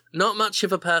protagonist. Not much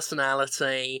of a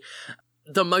personality.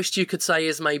 The most you could say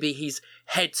is maybe he's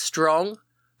headstrong,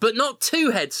 but not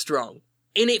too headstrong.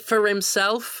 In it for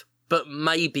himself, but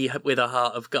maybe with a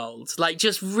heart of gold. Like,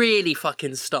 just really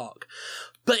fucking stock.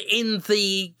 But in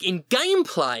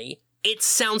gameplay, it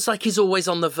sounds like he's always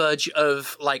on the verge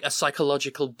of, like, a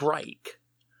psychological break.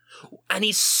 And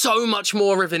he's so much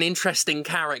more of an interesting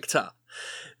character.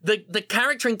 The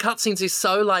character in cutscenes is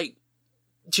so, like,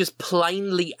 just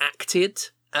plainly acted,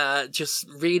 just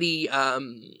really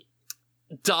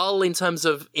dull in terms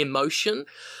of emotion.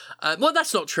 Well,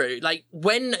 that's not true. Like,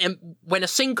 when a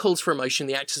scene calls for emotion,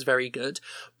 the actor's very good,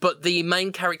 but the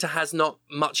main character has not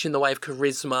much in the way of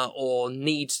charisma or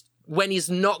needs. When he's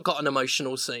not got an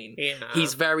emotional scene,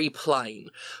 he's very plain.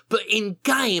 But in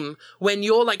game, when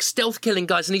you're, like, stealth killing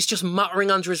guys and he's just muttering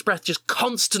under his breath, just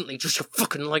constantly, just, you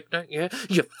fucking like that, yeah?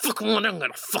 You fucking want, I'm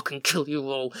gonna fucking kill you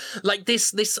all. Like,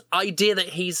 this idea that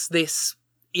he's this,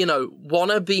 you know,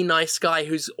 wannabe nice guy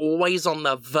who's always on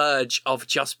the verge of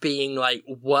just being, like,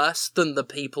 worse than the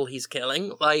people he's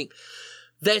killing. Like,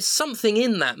 there's something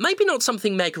in that. Maybe not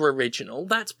something mega original.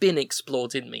 That's been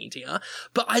explored in media.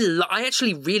 But I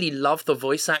actually really love the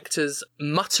voice actor's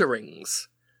mutterings.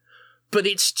 But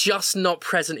it's just not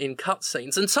present in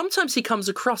cutscenes. And sometimes he comes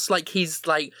across like he's,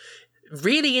 like,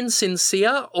 really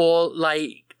insincere or,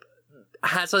 like,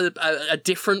 has a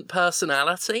different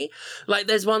personality. Like,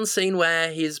 there's one scene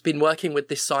where he's been working with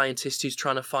this scientist who's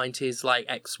trying to find his, like,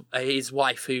 his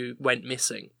wife who went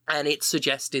missing. And it's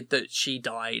suggested that she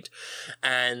died.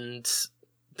 And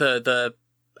the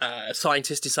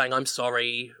scientist is saying, I'm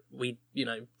sorry, we, you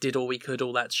know, did all we could,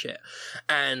 all that shit.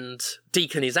 And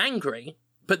Deacon is angry.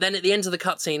 But then at the end of the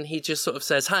cutscene, he just sort of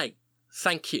says, hey,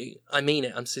 thank you. I mean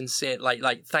it. I'm sincere.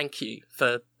 Like, thank you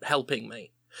for helping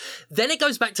me. Then it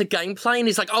goes back to gameplay and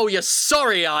he's like, oh, you're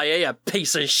sorry, are you, you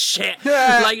piece of shit?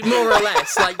 Like, more or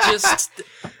less, like, just...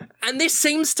 And this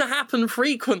seems to happen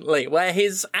frequently, where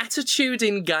his attitude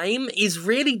in game is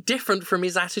really different from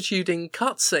his attitude in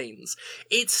cutscenes.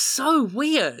 It's so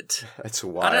weird. That's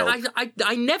wild.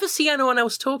 I never see anyone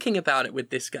else talking about it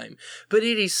with this game, but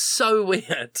it is so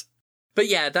weird. But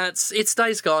yeah, it's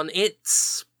Days Gone.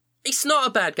 It's not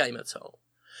a bad game at all.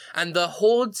 And the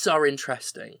hordes are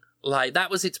interesting. Like, that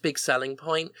was its big selling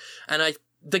point. And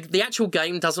the actual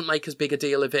game doesn't make as big a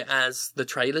deal of it as the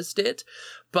trailers did.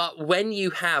 But when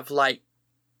you have, like,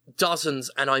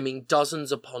 dozens, and I mean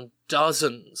dozens upon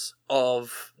dozens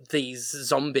of these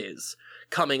zombies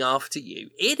coming after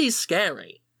you, it is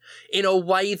scary. In a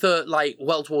way that, like,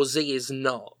 World War Z is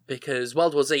not. Because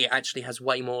World War Z actually has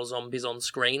way more zombies on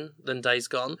screen than Days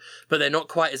Gone, but they're not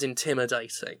quite as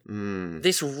intimidating.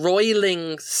 This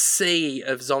roiling sea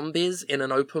of zombies in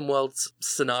an open world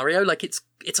scenario, like, it's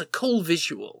a cool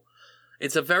visual.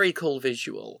 It's a very cool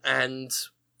visual, and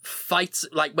fights,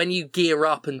 like, when you gear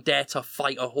up and dare to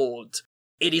fight a horde,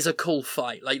 it is a cool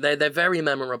fight. Like, they're very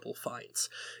memorable fights.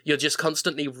 You're just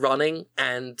constantly running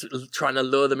and trying to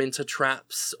lure them into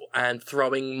traps and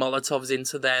throwing Molotovs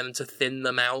into them to thin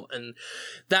them out. And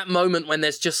that moment when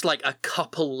there's just, like, a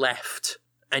couple left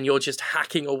and you're just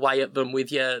hacking away at them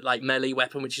with your, like, melee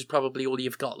weapon, which is probably all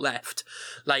you've got left.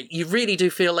 Like, you really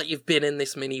do feel like you've been in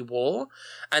this mini war.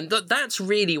 And that's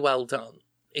really well done.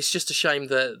 It's just a shame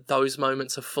that those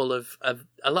moments are full of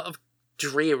a lot of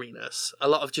dreariness, a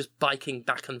lot of just biking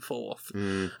back and forth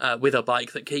with a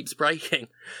bike that keeps breaking.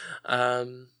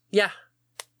 Yeah,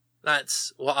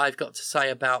 That's what I've got to say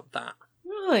about that.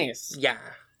 Nice. Yeah.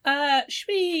 Should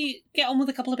we get on with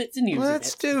a couple of bits of news?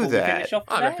 Let's do that.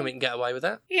 I reckon we can get away with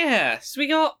that. Yeah, so we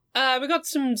got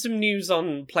some news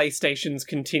on PlayStation's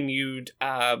continued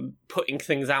putting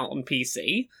things out on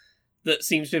PC that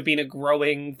seems to have been a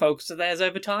growing focus of theirs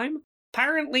over time.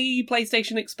 Apparently,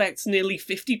 PlayStation expects nearly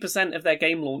 50% of their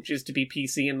game launches to be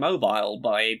PC and mobile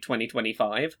by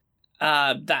 2025.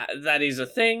 That is a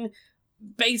thing.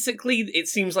 Basically, it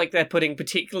seems like they're putting,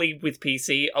 particularly with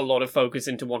PC, a lot of focus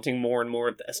into wanting more and more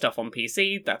of their stuff on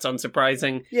PC. That's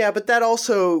unsurprising. Yeah, but that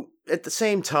also, at the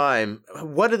same time,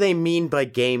 what do they mean by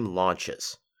game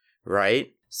launches,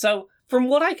 right? So, from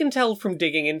what I can tell from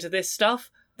digging into this stuff,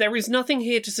 there is nothing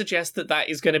here to suggest that that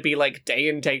is going to be like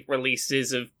day-and-date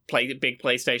releases of big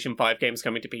PlayStation 5 games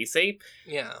coming to PC.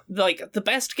 Yeah. Like, the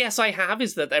best guess I have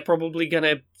is that they're probably going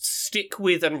to stick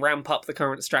with and ramp up the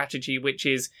current strategy, which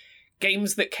is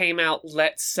games that came out,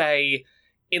 let's say,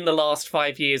 in the last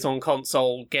 5 years on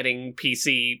console getting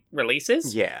PC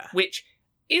releases. Yeah. Which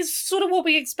is sort of what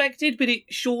we expected, but it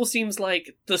sure seems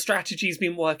like the strategy's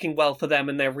been working well for them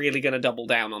and they're really going to double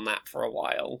down on that for a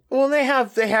while. Well, they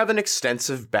have an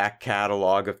extensive back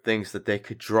catalog of things that they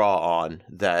could draw on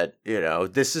that,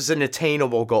 this is an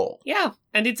attainable goal. Yeah,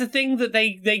 and it's a thing that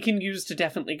they can use to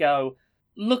definitely go,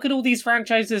 look at all these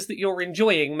franchises that you're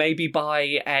enjoying, maybe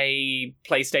buy a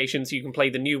PlayStation so you can play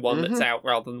the new one that's out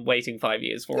rather than waiting 5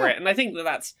 years for it. And I think that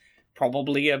that's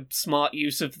probably a smart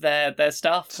use of their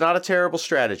stuff. It's not a terrible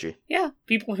strategy. Yeah,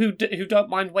 people who don't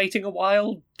mind waiting a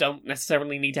while don't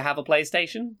necessarily need to have a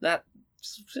PlayStation. That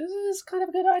is kind of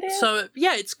a good idea. So,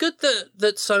 yeah, it's good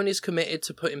that Sony's committed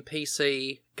to putting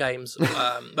PC games,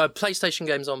 PlayStation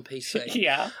games on PC.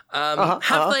 Yeah.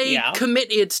 Have they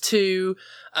committed to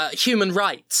human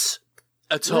rights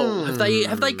at all? Have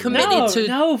they committed to?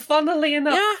 No, funnily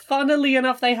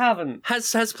enough, they haven't.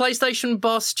 Has PlayStation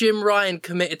boss Jim Ryan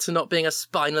committed to not being a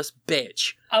spineless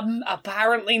bitch?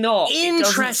 Apparently not.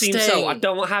 Interesting. It doesn't seem so. I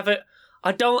don't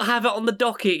have it on the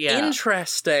docket yet.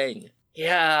 Interesting.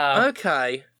 Yeah.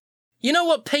 Okay. You know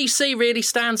what PC really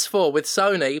stands for with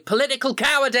Sony? Political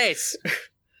cowardice.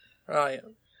 Right.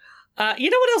 You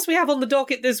know what else we have on the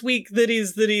docket this week that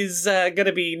is going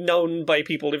to be known by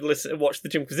people who've watched the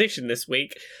Jimquisition this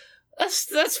week?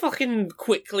 Let's fucking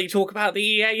quickly talk about the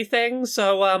EA thing.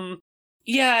 So,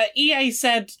 EA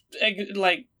said,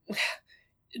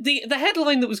 The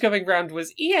headline that was going around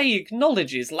was EA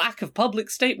acknowledges lack of public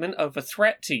statement over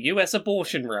threat to US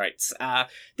abortion rights.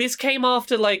 This came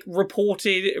after,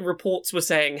 reports were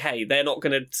saying, hey, they're not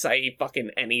going to say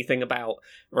fucking anything about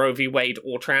Roe v. Wade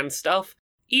or trans stuff.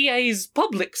 EA's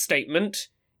public statement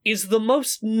is the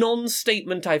most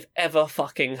non-statement I've ever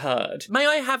fucking heard. May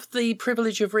I have the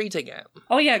privilege of reading it?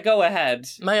 Oh yeah, go ahead.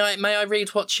 May I read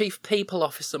what Chief People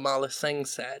Officer Marla Singh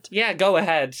said? Yeah, go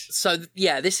ahead. So,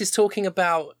 this is talking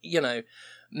about,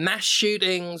 mass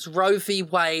shootings, Roe v.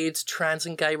 Wade, trans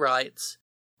and gay rights.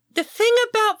 The thing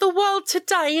about the world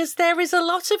today is there is a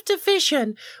lot of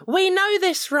division. We know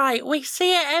this, right? We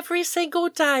see it every single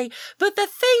day. But the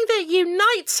thing that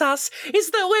unites us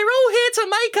is that we're all here to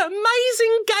make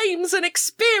amazing games and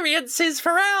experiences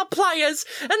for our players,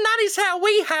 and that is how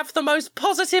we have the most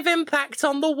positive impact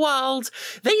on the world.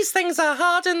 These things are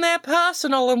hard and they're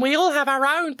personal, and we all have our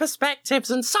own perspectives,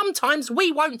 and sometimes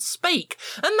we won't speak,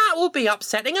 and that will be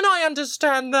upsetting, and I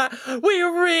understand that. We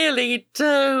really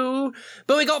do.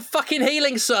 But we got fucking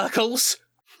healing circles.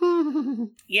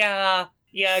 Yeah,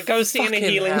 go sit in a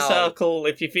healing circle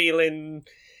if you're feeling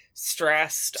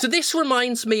stressed. So this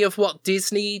reminds me of what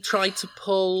Disney tried to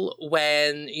pull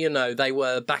when, they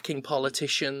were backing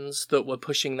politicians that were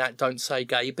pushing that Don't Say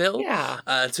Gay bill. Yeah.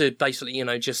 To basically,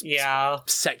 just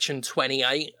Section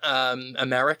 28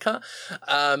 America,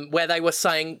 where they were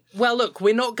saying, well, look,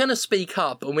 we're not going to speak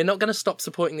up and we're not going to stop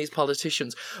supporting these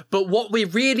politicians, but what we're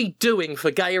really doing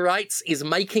for gay rights is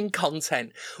making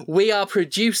content. We are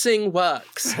producing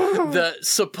works that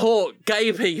support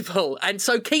gay people, and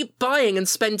so keep buying and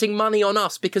spending money on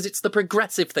us because it's the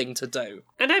progressive thing to do.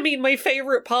 And I mean, my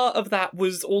favourite part of that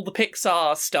was all the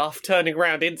Pixar stuff turning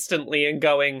around instantly and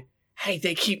going, hey,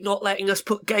 they keep not letting us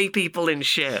put gay people in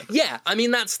shit. Yeah, I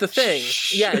mean, that's the thing.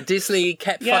 Yeah, Disney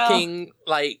kept fucking,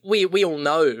 we all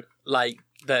know,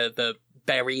 the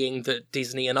burying that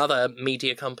Disney and other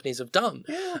media companies have done,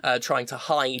 trying to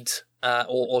hide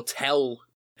or tell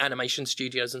animation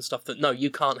studios and stuff that, no, you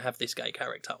can't have this gay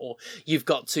character, or you've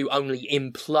got to only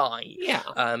imply. Yeah.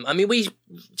 I mean, we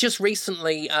just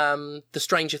recently, the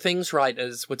Stranger Things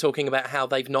writers were talking about how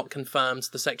they've not confirmed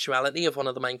the sexuality of one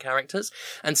of the main characters,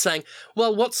 and saying,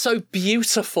 well, what's so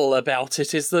beautiful about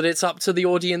it is that it's up to the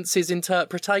audience's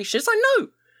interpretation. It's like,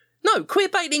 No,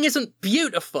 queerbaiting isn't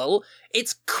beautiful.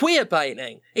 It's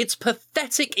queerbaiting. It's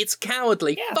pathetic. It's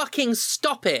cowardly. Yeah. Fucking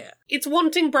stop it. It's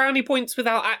wanting brownie points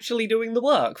without actually doing the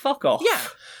work. Fuck off. Yeah.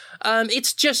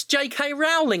 It's just J.K.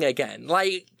 Rowling again.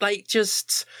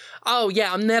 Just, oh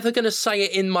yeah, I'm never going to say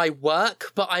it in my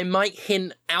work, but I might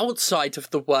hint outside of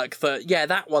the work that, yeah,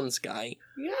 that one's gay.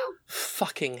 Yeah.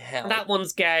 Fucking hell. That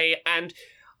one's gay, and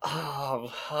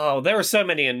there are so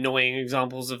many annoying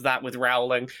examples of that with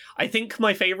Rowling. I think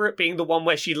my favourite being the one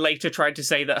where she later tried to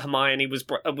say that Hermione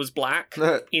was black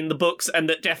in the books, and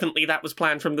that definitely that was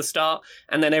planned from the start,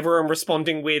 and then everyone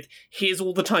responding with, here's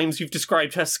all the times you've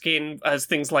described her skin as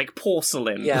things like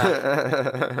porcelain.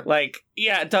 Yeah.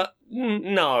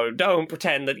 No, don't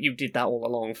pretend that you did that all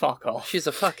along. Fuck off. She's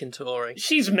a fucking Tory.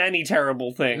 She's many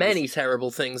terrible things. Many terrible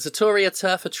things. A Tory, a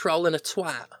turf, a troll, and a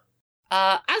twat.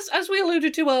 As we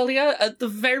alluded to earlier, at the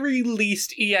very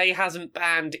least, EA hasn't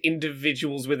banned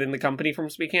individuals within the company from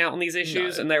speaking out on these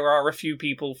issues, and there are a few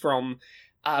people from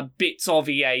bits of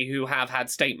EA who have had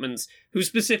statements who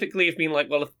specifically have been like,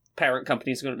 well, if parent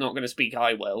company's not going to speak,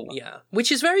 I will. Yeah,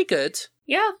 which is very good.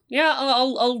 Yeah.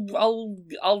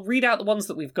 I'll read out the ones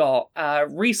that we've got.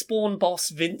 Respawn boss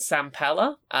Vince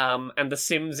Zampella, and the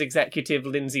Sims executive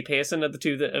Lindsay Pearson are the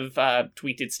two that have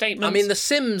tweeted statements. I mean, the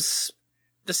Sims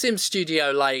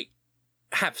studio,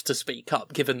 have to speak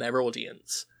up given their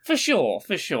audience. For sure.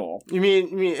 You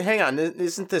mean, hang on,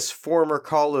 isn't this former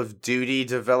Call of Duty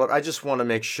developer? I just want to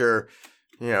make sure,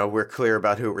 we're clear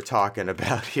about who we're talking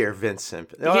about here,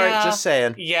 Vincent. All right, just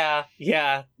saying. Yeah.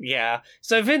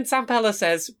 So Vince Zampella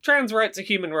says, trans rights are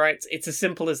human rights. It's as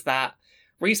simple as that.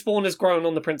 Respawn has grown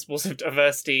on the principles of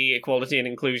diversity, equality, and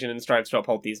inclusion and strives to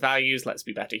uphold these values. Let's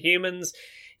be better humans.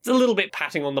 It's a little bit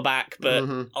patting on the back,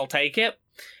 but I'll take it.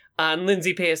 And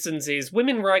Lindsay Pearson's is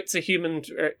women rights are human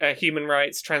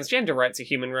rights, transgender rights are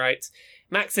human rights.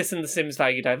 Maxis and The Sims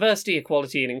value diversity,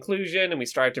 equality, and inclusion, and we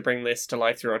strive to bring this to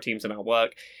life through our teams and our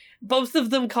work. Both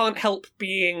of them can't help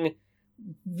being,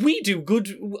 we do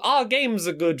good, our games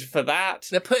are good for that.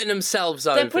 They're putting themselves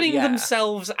over. They're putting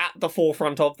themselves at the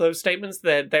forefront of those statements.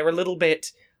 They're a little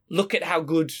bit, look at how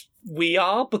good we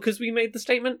are because we made the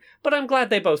statement, but I'm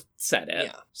glad they both said it.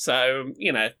 Yeah. So,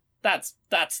 that's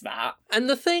that. And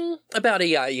the thing about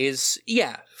EA is,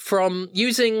 from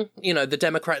using, the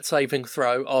Democrat saving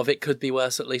throw of it could be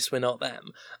worse, at least we're not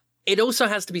them, it also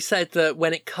has to be said that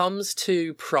when it comes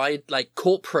to pride, like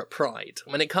corporate pride,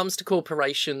 when it comes to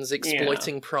corporations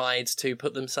exploiting pride to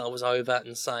put themselves over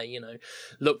and say,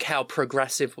 look how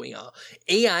progressive we are,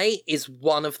 EA is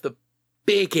one of the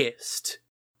biggest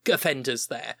offenders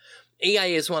there.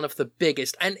 EA is one of the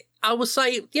biggest, and I will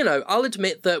say, I'll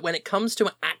admit that when it comes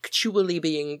to actually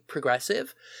being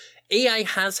progressive, EA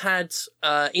has had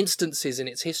instances in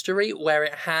its history where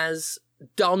it has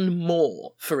done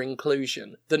more for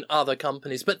inclusion than other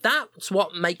companies, but that's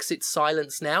what makes its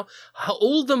silence now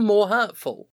all the more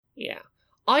hurtful. Yeah.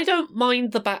 I don't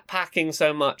mind the backpacking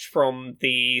so much from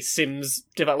the Sims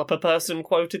developer person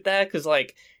quoted there, because,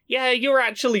 yeah, you're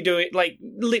actually doing,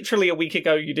 literally a week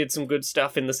ago you did some good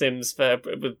stuff in The Sims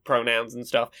with pronouns and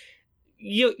stuff.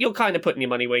 You're kind of putting your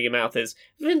money where your mouth is.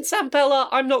 Vince Zampella,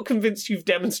 I'm not convinced you've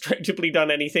demonstrably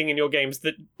done anything in your games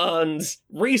that earns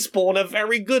Respawn are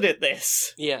very good at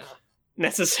this. Yeah.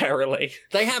 Necessarily.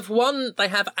 They have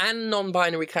an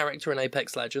non-binary character in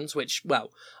Apex Legends, which,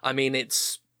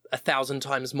 it's 1,000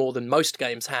 times more than most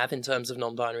games have in terms of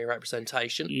non-binary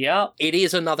representation. Yeah. It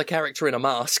is another character in a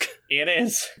mask. It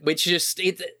is. Which just,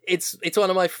 it's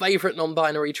one of my favourite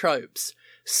non-binary tropes,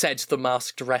 said the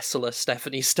masked wrestler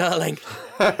Stephanie Sterling.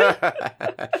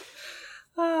 But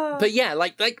yeah,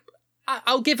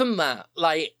 I'll give them that.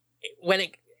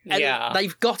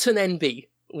 They've got an NB,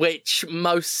 which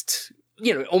most,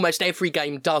 almost every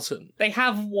game doesn't. They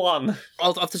have one.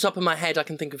 Off the top of my head, I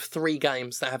can think of 3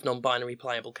 games that have non-binary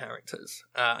playable characters.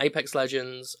 Apex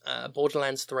Legends,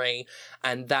 Borderlands 3,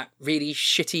 and that really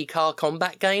shitty car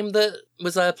combat game that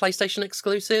was a PlayStation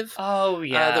exclusive. Oh,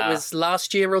 yeah. That was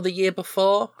last year or the year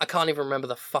before. I can't even remember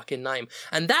the fucking name.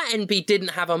 And that NB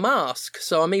didn't have a mask,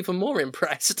 so I'm even more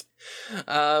impressed.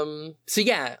 So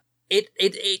yeah, it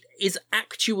is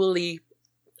actually...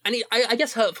 And I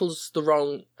guess hurtful's the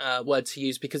wrong word to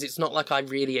use, because it's not like I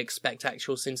really expect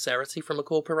actual sincerity from a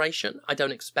corporation. I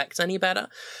don't expect any better.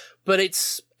 But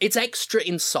it's extra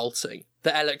insulting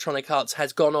that Electronic Arts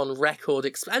has gone on record.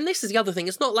 And this is the other thing.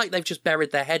 It's not like they've just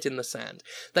buried their head in the sand.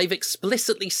 They've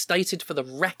explicitly stated for the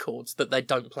records that they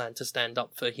don't plan to stand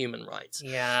up for human rights.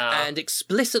 Yeah. And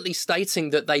explicitly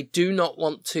stating that they do not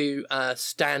want to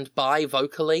stand by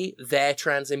vocally their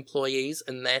trans employees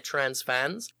and their trans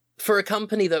fans. For a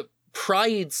company that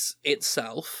prides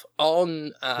itself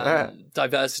on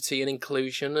diversity and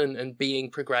inclusion and being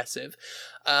progressive,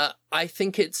 I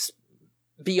think it's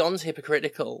beyond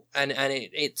hypocritical, and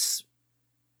it's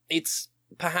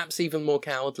perhaps even more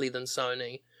cowardly than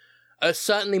Sony.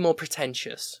 Certainly more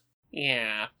pretentious.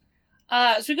 Yeah.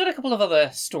 So we've got a couple of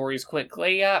other stories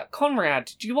quickly.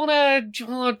 Conrad, do you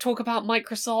wanna talk about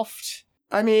Microsoft?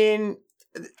 I mean,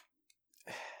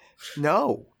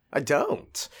 no, I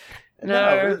don't.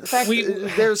 No, in fact,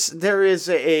 there is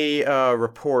a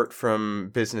report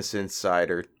from Business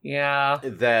Insider. Yeah.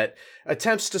 That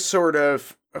attempts to sort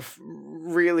of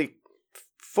really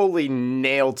fully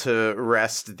nail to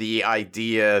rest the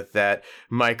idea that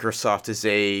Microsoft is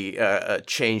a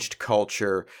changed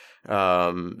culture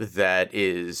that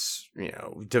is,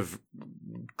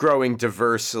 growing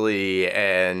diversely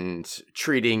and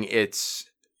treating its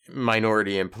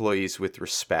minority employees with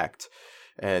respect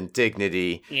and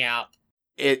dignity. Yeah.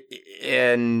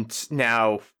 And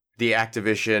now the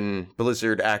Activision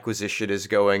Blizzard acquisition is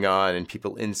going on, and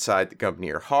people inside the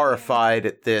company are horrified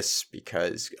at this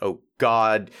because, oh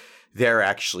God, they're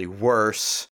actually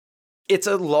worse. It's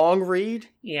a long read.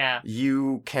 Yeah.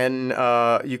 You can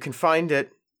find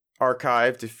it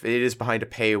archived if it is behind a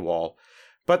paywall.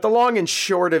 But the long and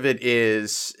short of it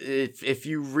is, if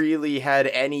you really had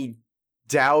any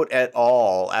doubt at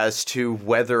all as to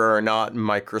whether or not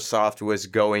Microsoft was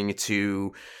going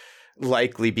to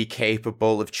likely be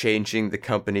capable of changing the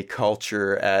company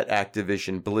culture at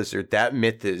Activision Blizzard, that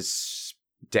myth is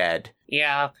dead.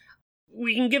 Yeah.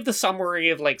 We can give the summary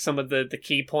of some of the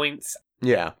key points.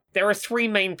 Yeah. There are three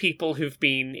main people who've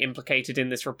been implicated in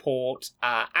this report.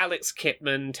 Alex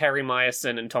Kipman, Terry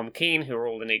Myerson, and Tom Keene, who are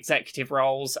all in executive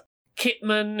roles.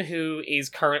 Kipman, who is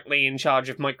currently in charge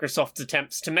of Microsoft's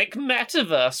attempts to make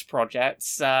metaverse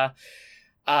projects,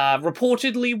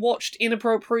 reportedly watched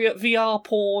inappropriate VR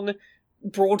porn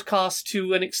broadcast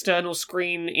to an external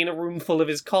screen in a room full of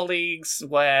his colleagues,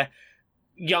 where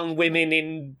young women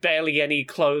in barely any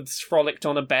clothes frolicked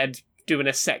on a bed doing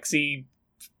a sexy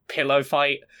pillow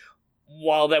fight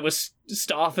while there was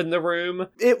staff in the room.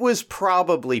 It was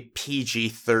probably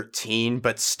PG-13,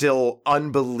 but still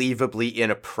unbelievably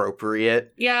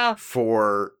inappropriate. Yeah.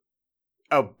 For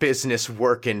a business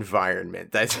work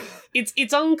environment.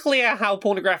 It's unclear how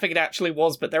pornographic it actually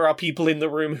was, but there are people in the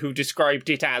room who described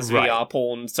it as VR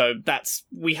porn, so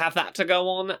we have that to go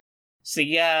on. So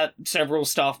yeah, several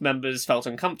staff members felt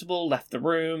uncomfortable, left the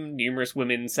room. Numerous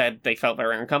women said they felt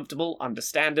very uncomfortable,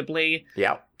 understandably.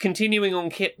 Yeah. Continuing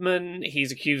on Kipman,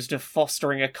 he's accused of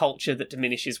fostering a culture that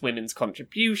diminishes women's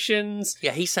contributions.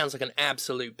 Yeah, he sounds like an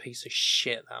absolute piece of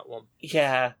shit, that one.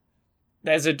 Yeah.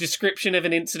 There's a description of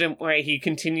an incident where he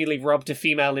continually rubbed a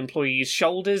female employee's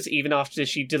shoulders, even after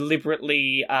she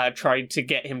deliberately tried to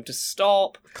get him to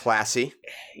stop. Classy.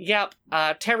 Yep.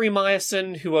 Terry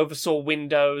Myerson, who oversaw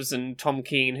Windows, and Tom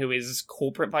Keene, who is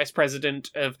corporate vice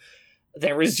president of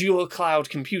their Azure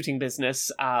cloud computing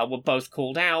business, were both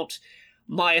called out.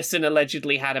 Myerson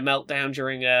allegedly had a meltdown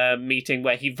during a meeting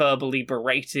where he verbally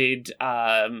berated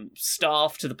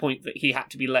staff to the point that he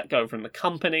had to be let go from the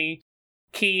company.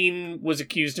 Keene was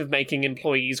accused of making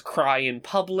employees cry in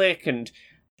public and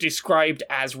described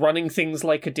as running things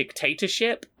like a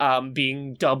dictatorship,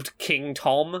 being dubbed King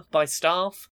Tom by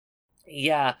staff.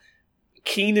 Yeah,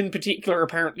 Keene in particular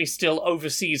apparently still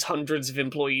oversees hundreds of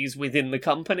employees within the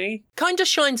company. Kind of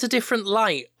shines a different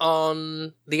light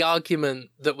on the argument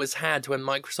that was had when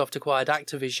Microsoft acquired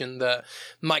Activision that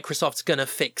Microsoft's gonna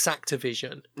fix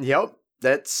Activision. Yep.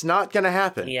 That's not going to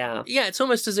happen. Yeah. Yeah, it's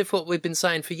almost as if what we've been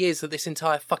saying for years, that this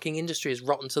entire fucking industry is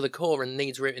rotten to the core and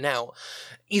needs rooting out,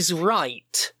 is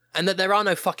right. And that there are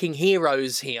no fucking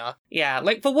heroes here. Yeah,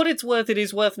 for what it's worth, it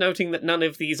is worth noting that none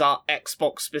of these are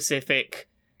Xbox-specific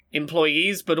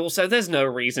employees, but also there's no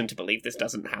reason to believe this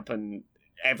doesn't happen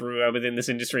everywhere within this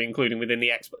industry, including within the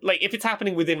Xbox. If it's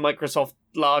happening within Microsoft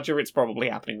larger, it's probably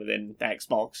happening within the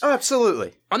Xbox. Oh,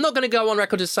 absolutely. I'm not going to go on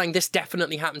record as saying this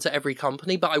definitely happens at every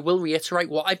company, but I will reiterate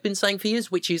what I've been saying for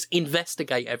years, which is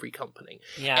investigate every company.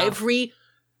 Yeah. Every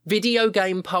video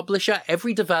game publisher,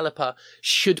 every developer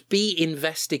should be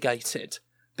investigated,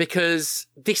 because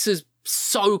this is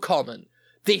so common.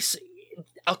 This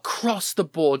across the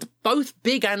board, both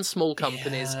big and small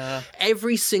companies,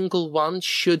 every single one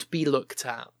should be looked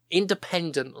at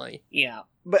independently. Yeah.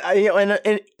 But and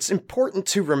it's important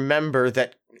to remember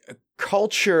that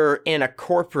culture in a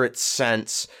corporate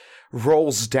sense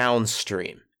rolls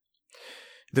downstream.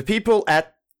 The people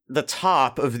at the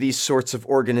top of these sorts of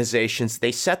organizations,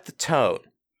 they set the tone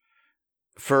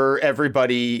for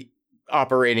everybody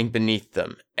operating beneath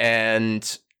them.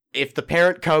 And if the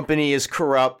parent company is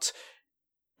corrupt,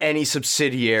 any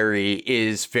subsidiary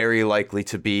is very likely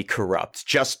to be corrupt,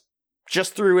 just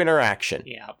through interaction.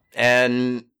 Yeah.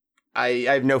 And I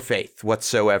have no faith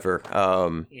whatsoever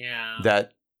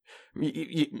that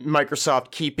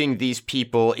Microsoft keeping these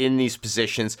people in these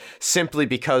positions simply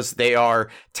because they are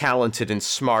talented and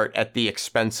smart at the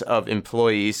expense of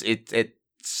employees.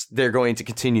 They're going to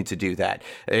continue to do that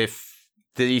if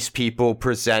these people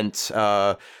present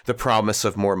the promise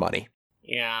of more money.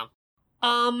 Yeah.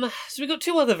 So we got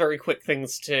two other very quick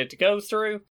things to go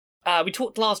through. We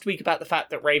talked last week about the fact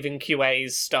that Raven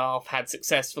QA's staff had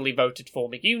successfully voted to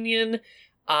form a union.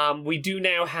 We do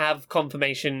now have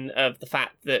confirmation of the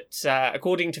fact that,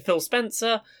 according to Phil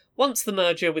Spencer, once the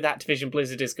merger with Activision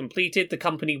Blizzard is completed, the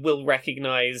company will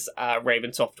recognise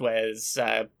Raven Software's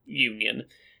union.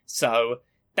 So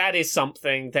that is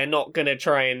something. They're not going to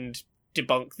try and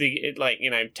debunk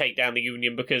take down the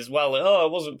union because,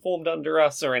 it wasn't formed under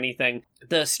us or anything.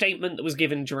 The statement that was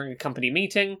given during a company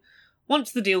meeting: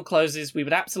 once the deal closes, we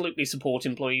would absolutely support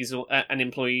employees or an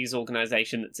employees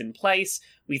organisation that's in place.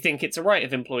 We think it's a right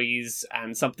of employees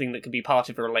and something that can be part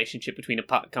of a relationship between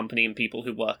a company and people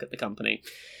who work at the company.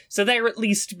 So they're at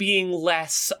least being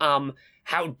less,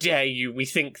 how dare you, we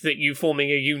think that you forming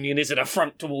a union is an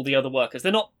affront to all the other workers.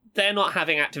 They're not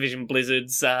having Activision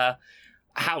Blizzard's,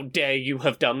 how dare you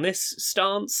have done this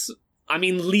stance. I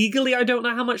mean, legally, I don't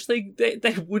know how much they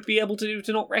would be able to do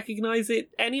to not recognise it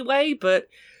anyway, but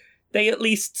they at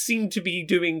least seem to be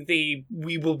doing the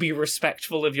we will be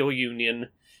respectful of your union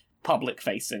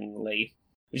public-facingly,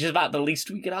 which is about the least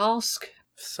we could ask.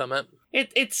 Summit.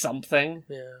 It's something.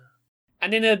 Yeah.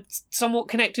 And in a somewhat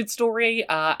connected story,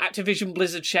 Activision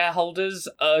Blizzard shareholders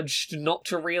urged not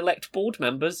to re-elect board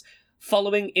members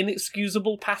following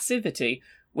inexcusable passivity,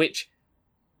 which,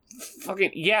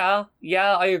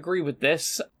 I agree with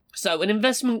this. So an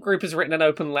investment group has written an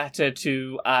open letter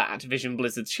to Activision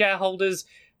Blizzard's shareholders,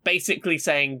 basically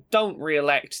saying don't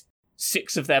re-elect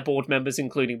 6 of their board members,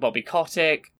 including Bobby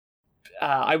Kotick.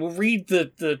 I will read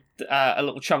a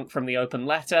little chunk from the open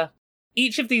letter.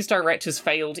 Each of these directors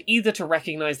failed either to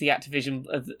recognise that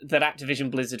Activision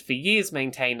Blizzard for years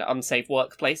maintained unsafe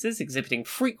workplaces, exhibiting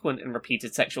frequent and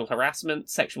repeated sexual harassment,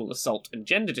 sexual assault, and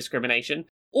gender discrimination,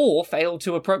 or failed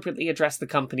to appropriately address the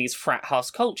company's frat house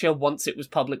culture once it was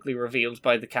publicly revealed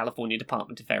by the California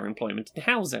Department of Fair Employment and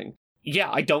Housing.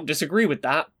 Yeah, I don't disagree with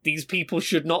that. These people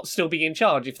should not still be in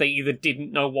charge if they either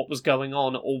didn't know what was going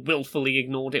on or willfully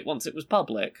ignored it once it was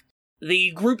public.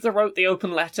 The group that wrote the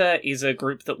open letter is a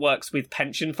group that works with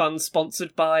pension funds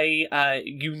sponsored by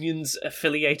unions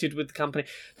affiliated with the company.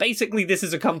 Basically, this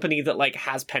is a company that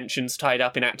has pensions tied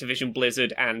up in Activision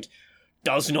Blizzard and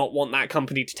does not want that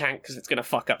company to tank because it's going to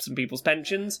fuck up some people's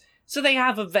pensions. So they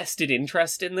have a vested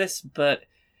interest in this, but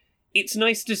it's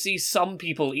nice to see some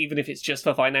people, even if it's just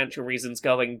for financial reasons,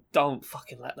 going, don't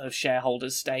fucking let those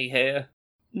shareholders stay here.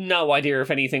 No idea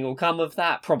if anything will come of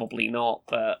that. Probably not,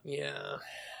 but... yeah.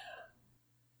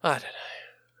 I don't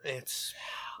know.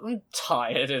 I'm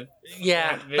tired of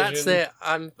Activision. That's it.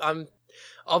 I'm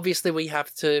obviously we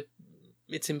have to...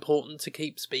 It's important to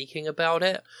keep speaking about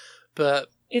it,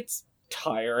 but... It's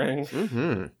tiring.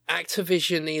 Mm-hmm.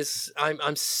 Activision is...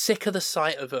 I'm sick of the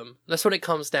sight of them. That's what it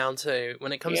comes down to.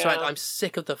 When it comes to it, I'm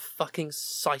sick of the fucking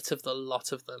sight of the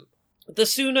lot of them. The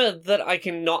sooner that I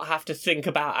can not have to think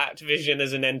about Activision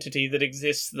as an entity that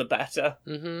exists, the better.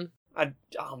 Mm-hmm.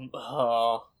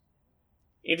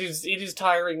 It is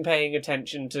tiring paying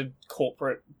attention to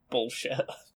corporate bullshit.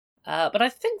 But I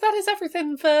think that is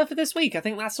everything for this week. I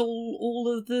think that's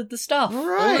all of the stuff.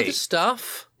 All of the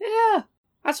stuff? Yeah.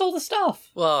 That's all the stuff.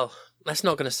 Well, that's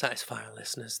not going to satisfy our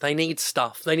listeners. They need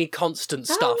stuff. They need constant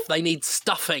stuff. They need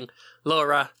stuffing,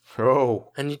 Laura.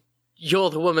 Oh. And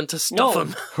you're the woman to stuff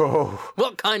them. Oh.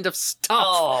 What kind of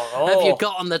stuff have you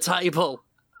got on the table?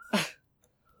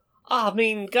 I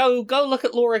mean, go look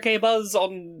at Laura K. Buzz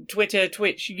on Twitter,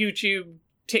 Twitch, YouTube,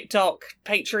 TikTok,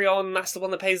 Patreon. That's the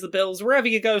one that pays the bills. Wherever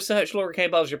you go, search Laura K.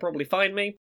 Buzz, you'll probably find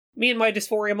me. Me and My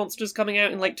Dysphoria Monster's coming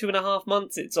out in 2.5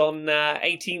 months. It's on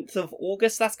 18th of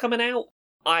August, that's coming out.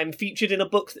 I'm featured in a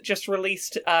book that just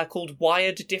released called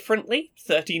Wired Differently,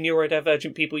 30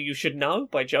 Neurodivergent People You Should Know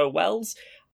by Joe Wells.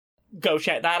 Go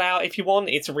check that out if you want.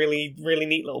 It's a really, really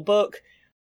neat little book.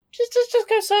 Just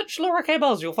go search Laura K.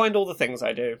 Buzz. You'll find all the things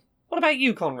I do. What about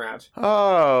you, Conrad?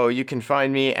 Oh, you can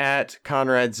find me at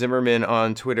Conrad Zimmerman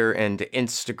on Twitter and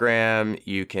Instagram.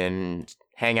 You can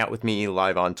hang out with me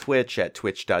live on Twitch at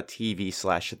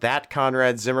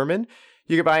twitch.tv/thatconradzimmerman.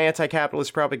 You can buy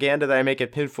anti-capitalist propaganda that I make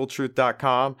at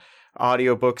pinfultruth.com,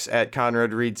 audiobooks at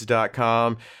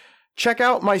conradreads.com. Check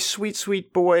out my sweet,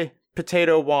 sweet boy,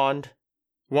 Potato Wand.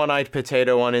 One-Eyed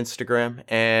Potato on Instagram,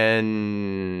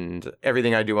 and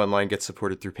everything I do online gets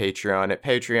supported through Patreon at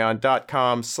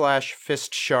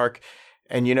patreon.com/fistshark.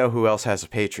 And you know who else has a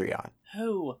Patreon?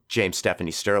 Who? James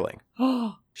Stephanie Sterling.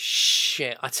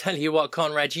 Shit, I tell you what,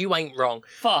 Conrad, you ain't wrong.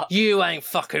 Fuck. You ain't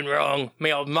fucking wrong,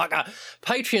 me old mucker.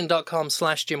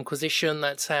 Patreon.com/Jimquisition,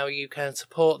 that's how you can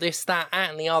support this, that,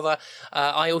 and the other.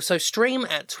 I also stream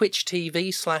at Twitch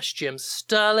TV/Jim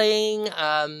Sterling,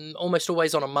 almost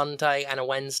always on a Monday and a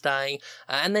Wednesday,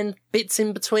 and then bits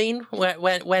in between,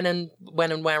 when and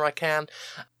where I can.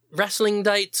 Wrestling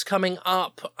dates coming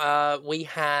up. We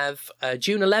have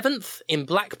June 11th in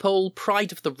Blackpool,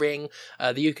 Pride of the Ring,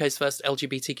 the UK's first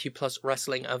LGBTQ plus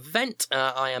wrestling event.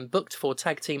 I am booked for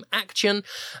tag team action,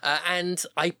 and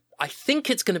I think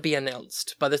it's going to be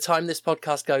announced by the time this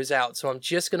podcast goes out, so I'm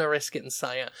just going to risk it and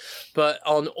say it. But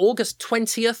on August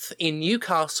 20th in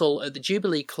Newcastle at the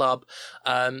Jubilee Club,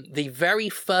 the very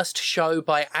first show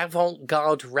by Avant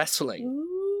Garde Wrestling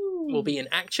will be in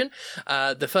action.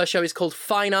 The first show is called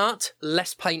Fine Art,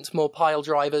 Less Paint, More Pile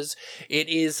Drivers. It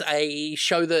is a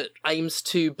show that aims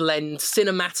to blend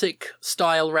cinematic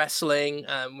style wrestling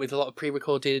with a lot of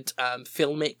pre-recorded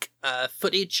filmic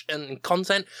footage and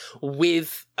content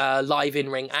with live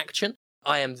in-ring action.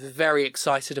 I am very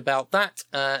excited about that.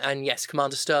 And yes,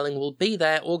 Commander Sterling will be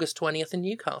there August 20th in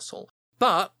Newcastle.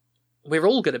 But we're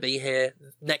all going to be here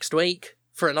next week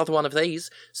for another one of these.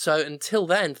 So until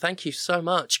then, thank you so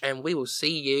much, and we will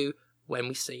see you when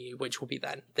we see you, which will be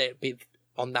then. They'll be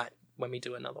on that when we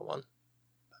do another one.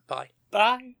 Bye.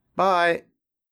 Bye. Bye.